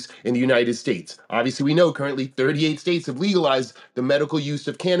medical use in the United States. Obviously, we know currently 38 states have legalized the medical use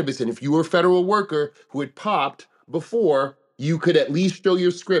of cannabis, and if you were a federal worker who had popped before, you could at least show your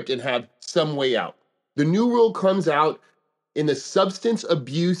script and have some way out. The new rule comes out in the Substance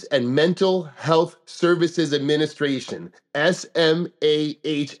Abuse and Mental Health Services Administration, SMAHSA,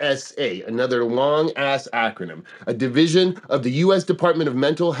 another long-ass acronym, a division of the U.S. Department of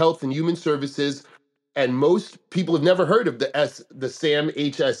Mental Health and Human Services, and most people have never heard of the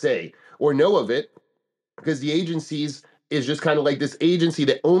SAMHSA or know of it because the agencies is just kind of like this agency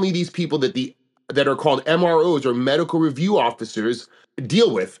that only these people that are called MROs or medical review officers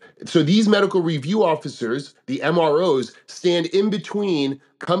deal with. So these medical review officers, the MROs, stand in between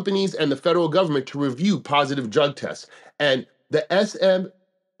companies and the federal government to review positive drug tests. And the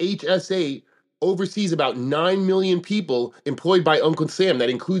SMHSA oversees about 9 million people employed by Uncle Sam.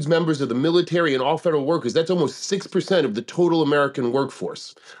 That includes members of the military and all federal workers. That's almost 6% of the total American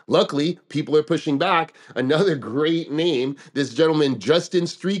workforce. Luckily, people are pushing back. Another great name, this gentleman, Justin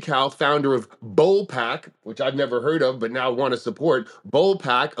Streetcow, founder of BOLPAC, which I've never heard of, but now want to support.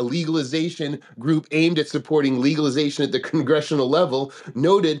 BOLPAC, a legalization group aimed at supporting legalization at the congressional level,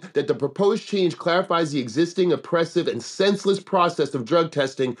 noted that the proposed change clarifies the existing oppressive and senseless process of drug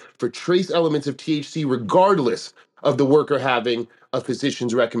testing for trace elements of THC, regardless of the worker having a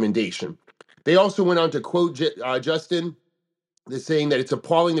physician's recommendation. They also went on to quote Justin. They're saying that it's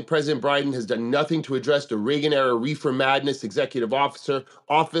appalling that President Biden has done nothing to address the Reagan-era reefer madness executive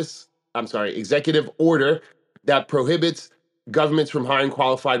order that prohibits governments from hiring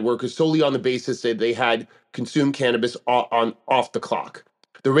qualified workers solely on the basis that they had consumed cannabis off the clock.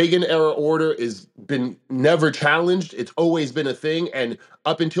 The Reagan-era order has been never challenged. It's always been a thing. And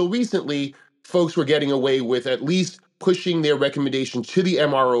up until recently, folks were getting away with at least pushing their recommendation to the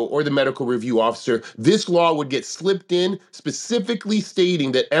MRO or the medical review officer. This law would get slipped in, specifically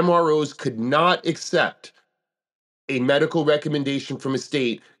stating that MROs could not accept a medical recommendation from a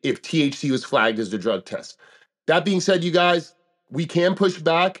state if THC was flagged as the drug test. That being said, you guys, we can push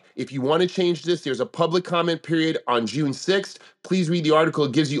back. If you want to change this, there's a public comment period on June 6th. Please read the article.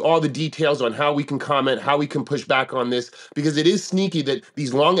 It gives you all the details on how we can comment, how we can push back on this, because it is sneaky that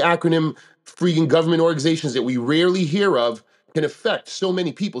these long acronym freaking government organizations that we rarely hear of can affect so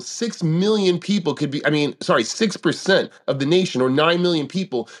many people. 6 million people could be, 6% of the nation or 9 million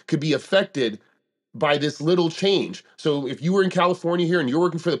people could be affected by this little change. So if you were in California here and you're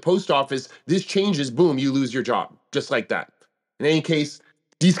working for the post office, this changes, boom, you lose your job, just like that. In any case,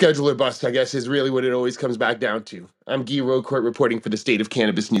 deschedule or bust, I guess, is really what it always comes back down to. I'm Guy Roquart reporting for the State of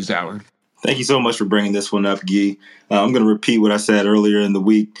Cannabis NewsHour. Thank you so much for bringing this one up, Guy. I'm going to repeat what I said earlier in the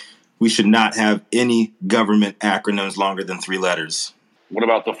week. We should not have any government acronyms longer than 3 letters. What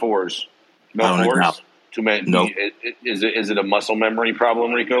about the 4s? No 4s? Too many? Nope. Is it a muscle memory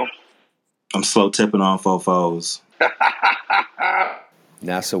problem, Rico? I'm slow tipping on fofos.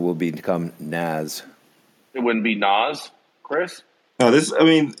 NASA will become NAS. It wouldn't be Nas, Chris? No, this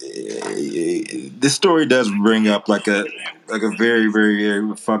story does bring up like a very, very,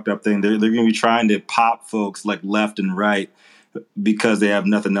 very fucked up thing. They're going to be trying to pop folks like left and right because they have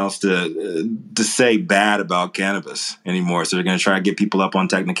nothing else to say bad about cannabis anymore. So they're going to try to get people up on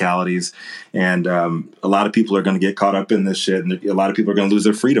technicalities, and a lot of people are going to get caught up in this shit, and a lot of people are going to lose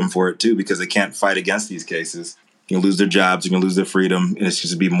their freedom for it too because they can't fight against these cases. You're going to lose their jobs, you're going to lose their freedom, and it's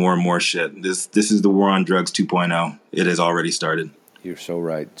just going to be more and more shit. This is the war on drugs 2.0. It has already started. You're so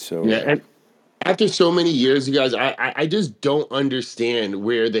right. And after so many years, you guys, I just don't understand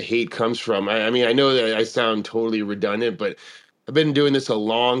where the hate comes from. I mean, I know that I sound totally redundant, but I've been doing this a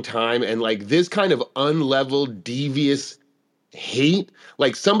long time, and like this kind of unleveled, devious hate,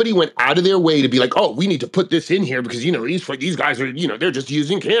 like somebody went out of their way to be like, oh, we need to put this in here because, these guys are, they're just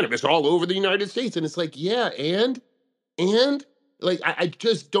using cannabis all over the United States. And it's like, yeah, and like, I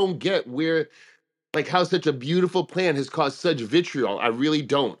just don't get where, like how such a beautiful plan has caused such vitriol. I really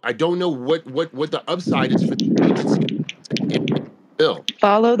don't. I don't know what the upside is for the agency. Bill.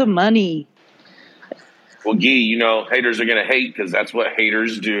 Follow the money. Well, Guy, haters are going to hate because that's what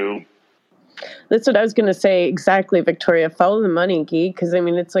haters do. That's what I was going to say. Exactly, Victoria. Follow the money, Guy, because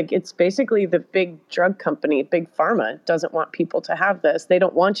it's basically the big drug company, big pharma doesn't want people to have this. They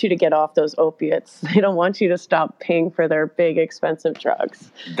don't want you to get off those opiates. They don't want you to stop paying for their big, expensive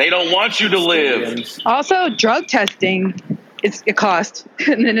drugs. They don't want you to live. Also, drug testing is a cost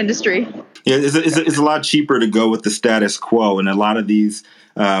in an industry. Yeah, it's a lot cheaper to go with the status quo, and a lot of these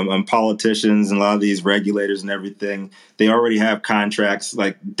politicians and a lot of these regulators and everything, they already have contracts,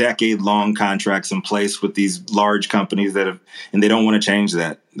 like decade-long contracts in place with these large companies and they don't want to change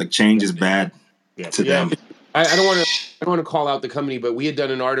that. Like, change is bad to them. I don't want to call out the company, but we had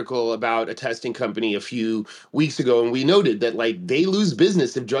done an article about a testing company a few weeks ago, and we noted that like they lose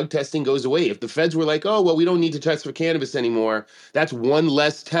business if drug testing goes away. If the feds were like, oh, well, we don't need to test for cannabis anymore, that's one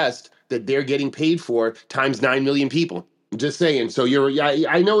less test that they're getting paid for times 9 million people. I'm just saying. So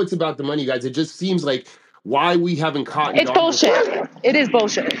I know it's about the money, guys. It just seems like why we haven't caught It's bullshit. It is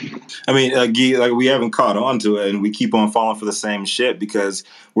bullshit. I mean, Guy, like we haven't caught on to it, and we keep on falling for the same shit because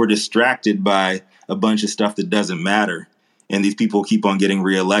we're distracted by a bunch of stuff that doesn't matter. And these people keep on getting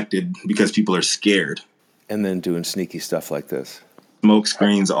reelected because people are scared. And then doing sneaky stuff like this. Smoke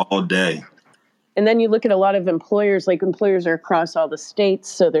screens all day. And then you look at a lot of employers, like employers are across all the states,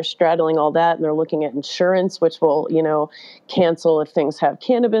 so they're straddling all that, and they're looking at insurance, which will, cancel if things have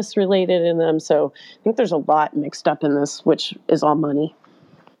cannabis related in them. So I think there's a lot mixed up in this, which is all money.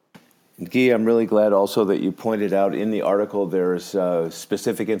 Guy, I'm really glad also that you pointed out in the article there's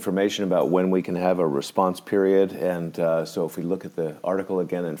specific information about when we can have a response period. And so if we look at the article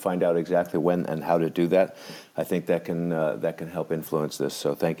again and find out exactly when and how to do that, I think that can help influence this.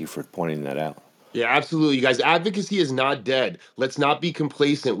 So thank you for pointing that out. Yeah, absolutely, you guys. Advocacy is not dead. Let's not be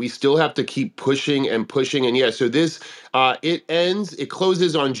complacent. We still have to keep pushing and pushing. And yeah, so this, it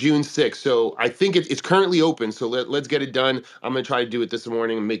closes on June 6th. So I think it's currently open. So let's get it done. I'm going to try to do it this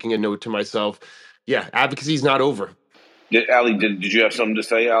morning. I'm making a note to myself. Yeah, advocacy is not over. Ali, did you have something to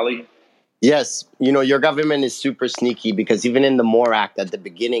say, Ali? Yes. Your government is super sneaky because even in the MORE Act at the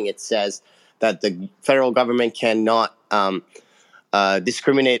beginning, it says that the federal government cannot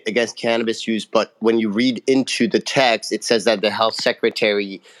discriminate against cannabis use, but when you read into the text, it says that the health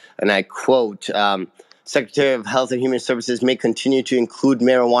secretary, and I quote, Secretary of Health and Human Services may continue to include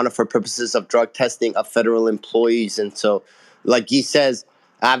marijuana for purposes of drug testing of federal employees. And so, like he says,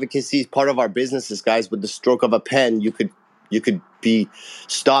 advocacy is part of our businesses, guys. With the stroke of a pen, you could be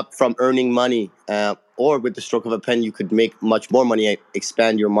stopped from earning money, or with the stroke of a pen, you could make much more money,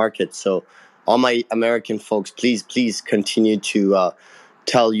 expand your market. So all my American folks, please continue to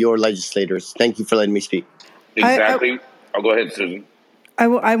tell your legislators. Thank you for letting me speak. Exactly. I'll go ahead, Susan.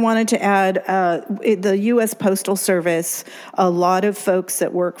 I wanted to add the U.S. Postal Service, a lot of folks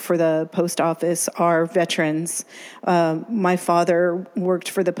that work for the post office are veterans. My father worked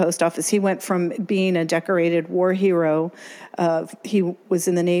for the post office. He went from being a decorated war hero, he was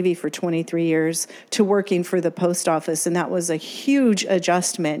in the Navy for 23 years, to working for the post office, and that was a huge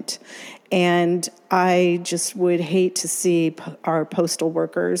adjustment. And I just would hate to see our postal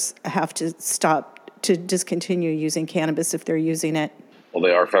workers have to discontinue using cannabis if they're using it. Well,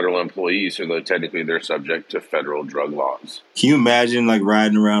 they are federal employees, so technically they're subject to federal drug laws. Can you imagine like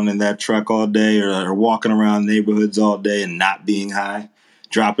riding around in that truck all day or walking around neighborhoods all day and not being high?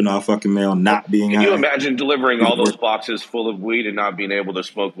 Dropping off fucking mail, not being high? Can you imagine delivering all those boxes full of weed and not being able to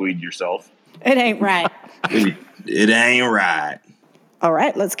smoke weed yourself? It ain't right. It ain't right. All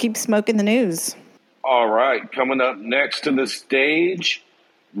right, let's keep smoking the news. All right, coming up next to the stage,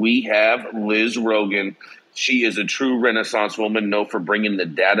 we have Liz Rogan. She is a true Renaissance woman, known for bringing the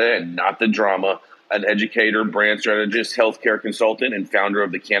data and not the drama, an educator, brand strategist, healthcare consultant, and founder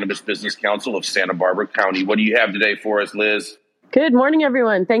of the Cannabis Business Council of Santa Barbara County. What do you have today for us, Liz? Good morning,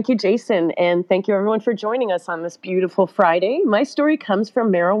 everyone. Thank you, Jason. And thank you, everyone, for joining us on this beautiful Friday. My story comes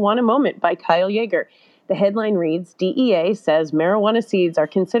from Marijuana Moment by Kyle Yeager. The headline reads, DEA says marijuana seeds are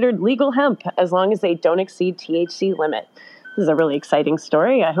considered legal hemp as long as they don't exceed THC limit. This is a really exciting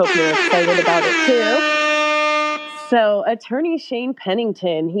story. I hope you're excited about it, too. So attorney Shane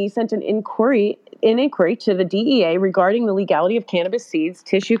Pennington, he sent an inquiry to the DEA regarding the legality of cannabis seeds,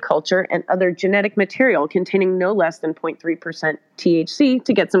 tissue culture, and other genetic material containing no less than 0.3% THC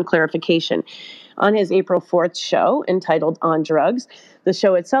to get some clarification. On his April 4th show entitled On Drugs, the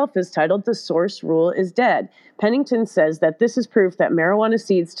show itself is titled The Source Rule is Dead. Pennington says that this is proof that marijuana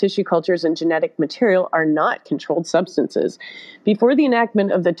seeds, tissue cultures, and genetic material are not controlled substances. Before the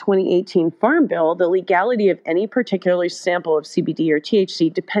enactment of the 2018 Farm Bill, the legality of any particular sample of CBD or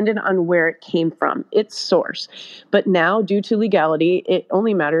THC depended on where it came from, its source. But now, due to legality, it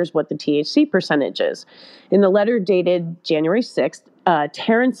only matters what the THC percentage is. In the letter dated January 6th,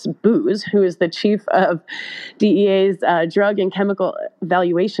 Terrence Booz, who is the chief of DEA's Drug and Chemical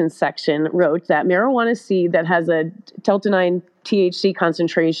Evaluation Section, wrote that marijuana seed that has a Delta-9 THC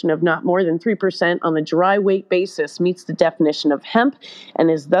concentration of not more than 3% on the dry weight basis meets the definition of hemp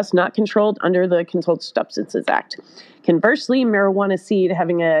and is thus not controlled under the Controlled Substances Act. Conversely, marijuana seed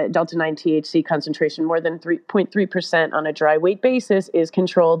having a Delta-9 THC concentration more than 3.3% on a dry weight basis is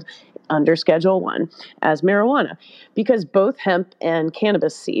controlled under Schedule 1 as marijuana. Because both hemp and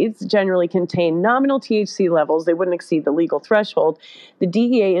cannabis seeds generally contain nominal THC levels, they wouldn't exceed the legal threshold, the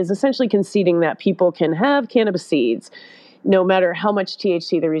DEA is essentially conceding that people can have cannabis seeds no matter how much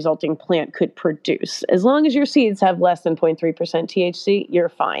THC the resulting plant could produce. As long as your seeds have less than 0.3% THC, you're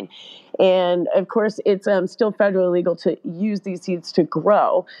fine. And of course, it's still federally legal to use these seeds to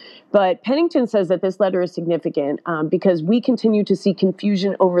grow. But Pennington says that this letter is significant because we continue to see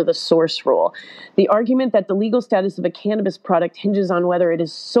confusion over the source rule. The argument that the legal status of a cannabis product hinges on whether it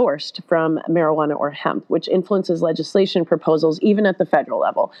is sourced from marijuana or hemp, which influences legislation proposals even at the federal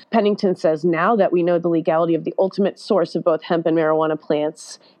level. Pennington says now that we know the legality of the ultimate source of both hemp and marijuana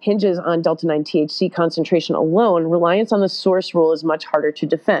plants hinges on Delta-9 THC concentration alone, reliance on the source rule is much harder to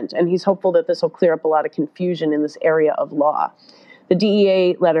defend. And he's hopeful that this will clear up a lot of confusion in this area of law. The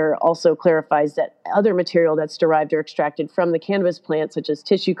DEA letter also clarifies that other material that's derived or extracted from the cannabis plant, such as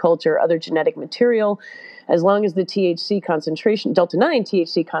tissue culture, other genetic material, as long as the THC concentration, Delta-9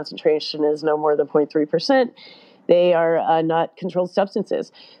 THC concentration is no more than 0.3%, they are not controlled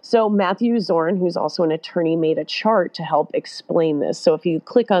substances. So Matthew Zorn, who's also an attorney, made a chart to help explain this. So if you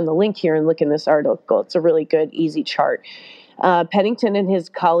click on the link here and look in this article, it's a really good, easy chart. Pennington and his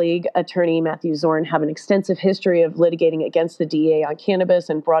colleague, attorney Matthew Zorn, have an extensive history of litigating against the DEA on cannabis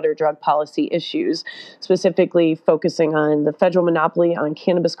and broader drug policy issues, specifically focusing on the federal monopoly on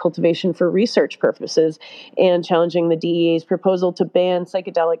cannabis cultivation for research purposes and challenging the DEA's proposal to ban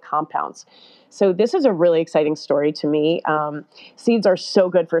psychedelic compounds. So this is a really exciting story to me. Seeds are so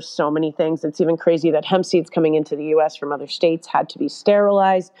good for so many things. It's even crazy that hemp seeds coming into the U.S. from other states had to be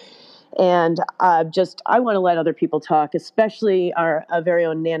sterilized. And I want to let other people talk, especially our very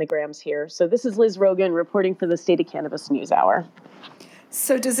own nanograms here. So this is Liz Rogan reporting for the State of Cannabis NewsHour.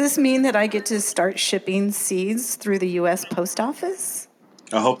 So does this mean that I get to start shipping seeds through the U.S. Post Office?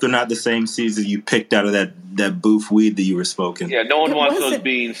 I hope they're not the same seeds that you picked out of that boof weed that you were smoking. Yeah, no one wants those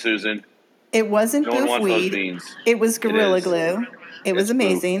beans, Susan. It wasn't no one boof wants weed. Those beans. It was Gorilla Glue. It was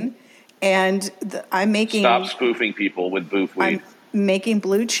amazing. Boof. And I'm making... Stop spoofing people with boof weed. I'm making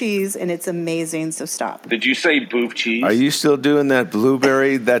blue cheese, and it's amazing, so stop. Did you say boof cheese? Are you still doing that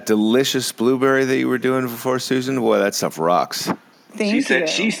blueberry, that delicious blueberry that you were doing before, Susan? Boy, that stuff rocks. Thank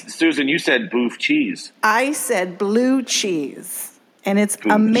you. Susan, you said boof cheese. I said blue cheese, and it's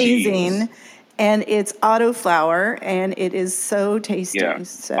Blue amazing. cheese. And it's autoflower, and it is so tasty. Yeah,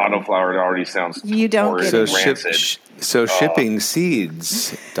 so autoflower. It already sounds you don't get So it. rancid. Shipping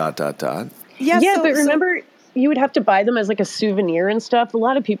seeds. ... Yeah, but remember, you would have to buy them as like a souvenir and stuff. A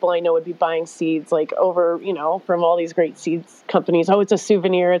lot of people I know would be buying seeds like over, from all these great seeds companies. Oh, it's a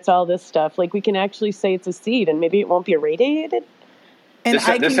souvenir. It's all this stuff. Like we can actually say it's a seed, and maybe it won't be irradiated. And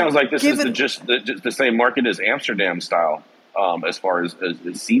this sounds like this is just the same market as Amsterdam style. As far as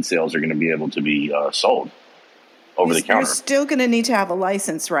seed sales are going to be able to be sold over the counter. You're still going to need to have a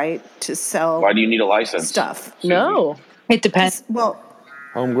license, right, to sell. Why do you need a license? Stuff. No. It depends.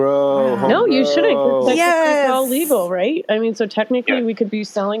 Home grow. No, you shouldn't. Because Yes. it's all legal, right? I mean, so technically we could be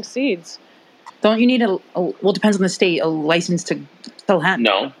selling seeds. Don't you need well, it depends on the state, a license to sell hemp?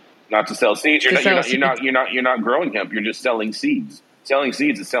 No, not to sell seeds. You're not growing hemp. You're just selling seeds. Selling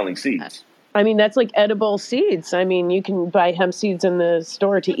seeds is selling seeds. I mean, that's like edible seeds. I mean, you can buy hemp seeds in the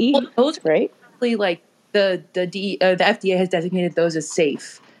store to eat, right? Like the FDA has designated those as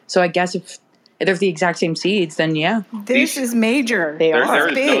safe. So I guess if they're the exact same seeds, then yeah. This is major. There's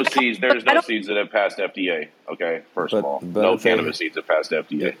no seeds. There's no seeds that have passed FDA. Okay, first of all, no cannabis seeds have passed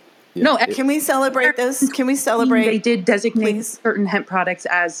FDA. Yeah. No, can we celebrate this? Can we celebrate? They did designate certain hemp products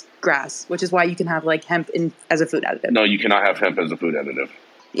as grass, which is why you can have like hemp as a food additive. No, you cannot have hemp as a food additive.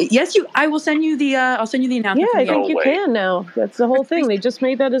 Yes, I will send you the. I'll send you the announcement. Yeah, I think you can now. That's the whole thing. They just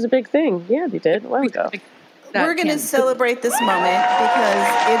made that as a big thing. Yeah, they did a while ago. We're going to celebrate this moment because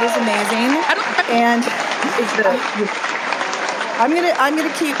it is amazing. And I'm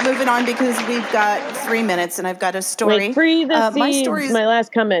gonna keep moving on because we've got 3 minutes and I've got a story. Wait, free the seeds. My story is my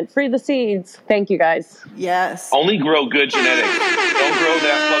last comment. Free the seeds. Thank you, guys. Yes. Only grow good genetics. Don't grow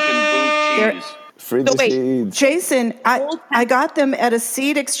that fucking boof cheese. Free the seeds. Jason, I got them at a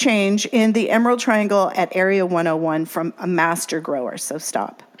seed exchange in the Emerald Triangle at Area 101 from a master grower. So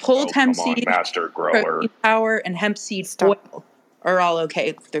stop. Whole hemp seed, master grower, power, and hemp seed oil are all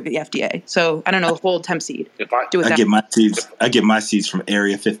okay through the FDA. So I don't know, whole hemp seed. I get my seeds from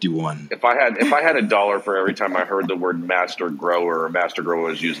Area 51. If I had $1 for every time I heard the word master grower or master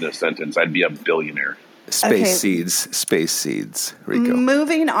grower is used in a sentence, I'd be a billionaire. Space seeds, Rico.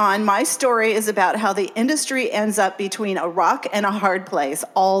 Moving on, my story is about how the industry ends up between a rock and a hard place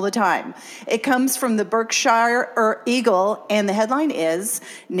all the time. It comes from the Berkshire Eagle, and the headline is,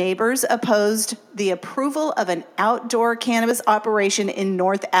 Neighbors Opposed the Approval of an Outdoor Cannabis Operation in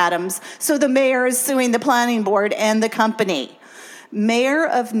North Adams, so the mayor is suing the planning board and the company. Mayor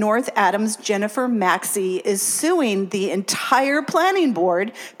of North Adams, Jennifer Maxey, is suing the entire planning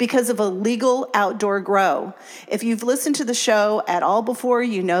board because of a legal outdoor grow. If you've listened to the show at all before,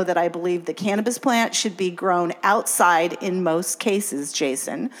 you know that I believe the cannabis plant should be grown outside in most cases,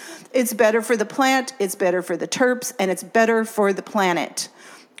 Jason. It's better for the plant, it's better for the terps, and it's better for the planet.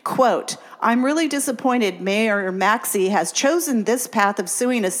 Quote, I'm really disappointed Mayor Maxey has chosen this path of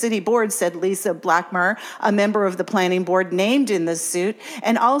suing a city board, said Lisa Blackmer, a member of the planning board named in this suit,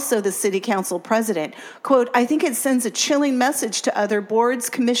 and also the city council president. Quote, I think it sends a chilling message to other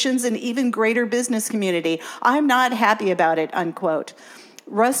boards, commissions, and even greater business community. I'm not happy about it, unquote.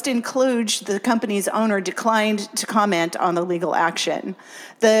 Rustin Kluge, the company's owner, declined to comment on the legal action.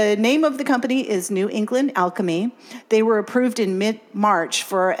 The name of the company is New England Alchemy. They were approved in mid-March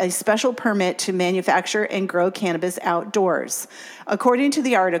for a special permit to manufacture and grow cannabis outdoors. According to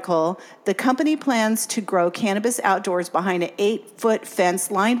the article, the company plans to grow cannabis outdoors behind an 8-foot fence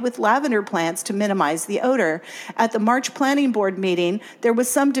lined with lavender plants to minimize the odor. At the March Planning Board meeting, there was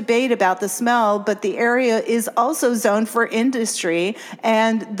some debate about the smell, but the area is also zoned for industry,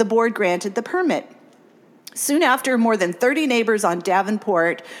 and the board granted the permit. Soon after, more than 30 neighbors on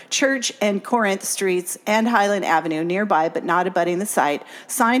Davenport, Church, and Corinth Streets and Highland Avenue, nearby but not abutting the site,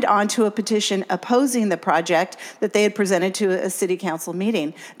 signed on to a petition opposing the project that they had presented to a city council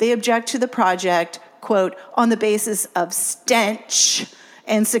meeting. They object to the project, quote, on the basis of stench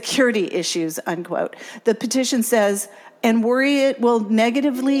and security issues, unquote. The petition says, and worry it will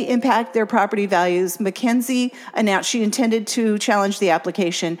negatively impact their property values. Mackenzie announced she intended to challenge the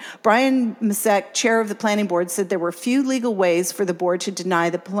application. Brian Masek, chair of the planning board, said there were few legal ways for the board to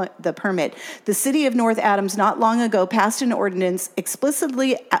deny the permit. The city of North Adams not long ago passed an ordinance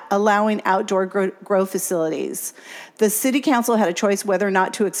explicitly allowing outdoor grow facilities. The city council had a choice whether or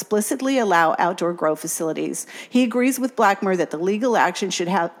not to explicitly allow outdoor grow facilities. He agrees with Blackmer that the legal action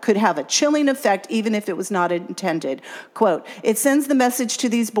could have a chilling effect even if it was not intended. Quote, it sends the message to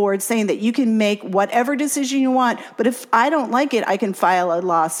these boards saying that you can make whatever decision you want, but if I don't like it, I can file a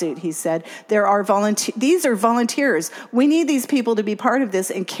lawsuit, he said. These are volunteers. We need these people to be part of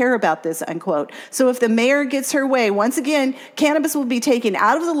this and care about this, unquote. So if the mayor gets her way, once again, cannabis will be taken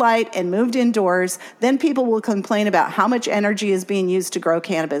out of the light and moved indoors. Then people will complain about how much energy is being used to grow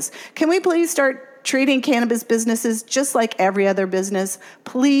cannabis. Can we please start treating cannabis businesses just like every other business,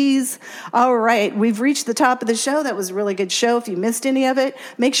 please? All right, we've reached the top of the show. That was a really good show. If you missed any of it,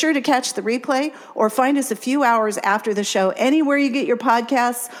 make sure to catch the replay or find us a few hours after the show anywhere you get your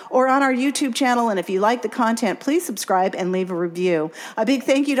podcasts or on our YouTube channel. And if you like the content, please subscribe and leave a review. A big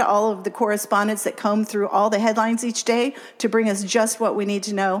thank you to all of the correspondents that comb through all the headlines each day to bring us just what we need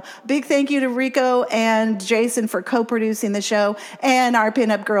to know. Big thank you to Rico and Jason for co-producing the show, and our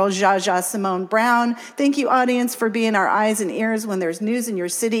pinup girl, Jaja Simone Brown. Thank you, audience, for being our eyes and ears when there's news in your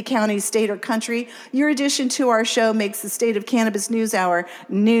city, county, state, or country. Your addition to our show makes the State of Cannabis News Hour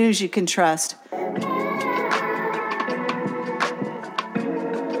news you can trust.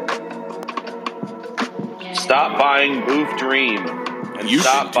 Stop buying Booth Dream. And You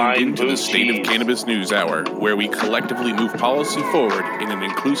stop tuned buying into the Booth State of Jeans. Cannabis News Hour, where we collectively move policy forward in an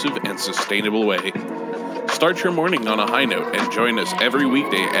inclusive and sustainable way. Start your morning on a high note and join us every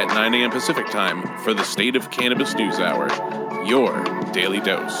weekday at 9 a.m. Pacific Time for the State of Cannabis News Hour, your daily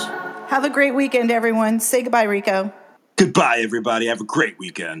dose. Have a great weekend, everyone. Say goodbye, Rico. Goodbye, everybody. Have a great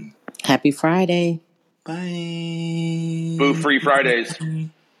weekend. Happy Friday. Bye. Booth Free Fridays.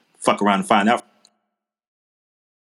 Fuck around and find out.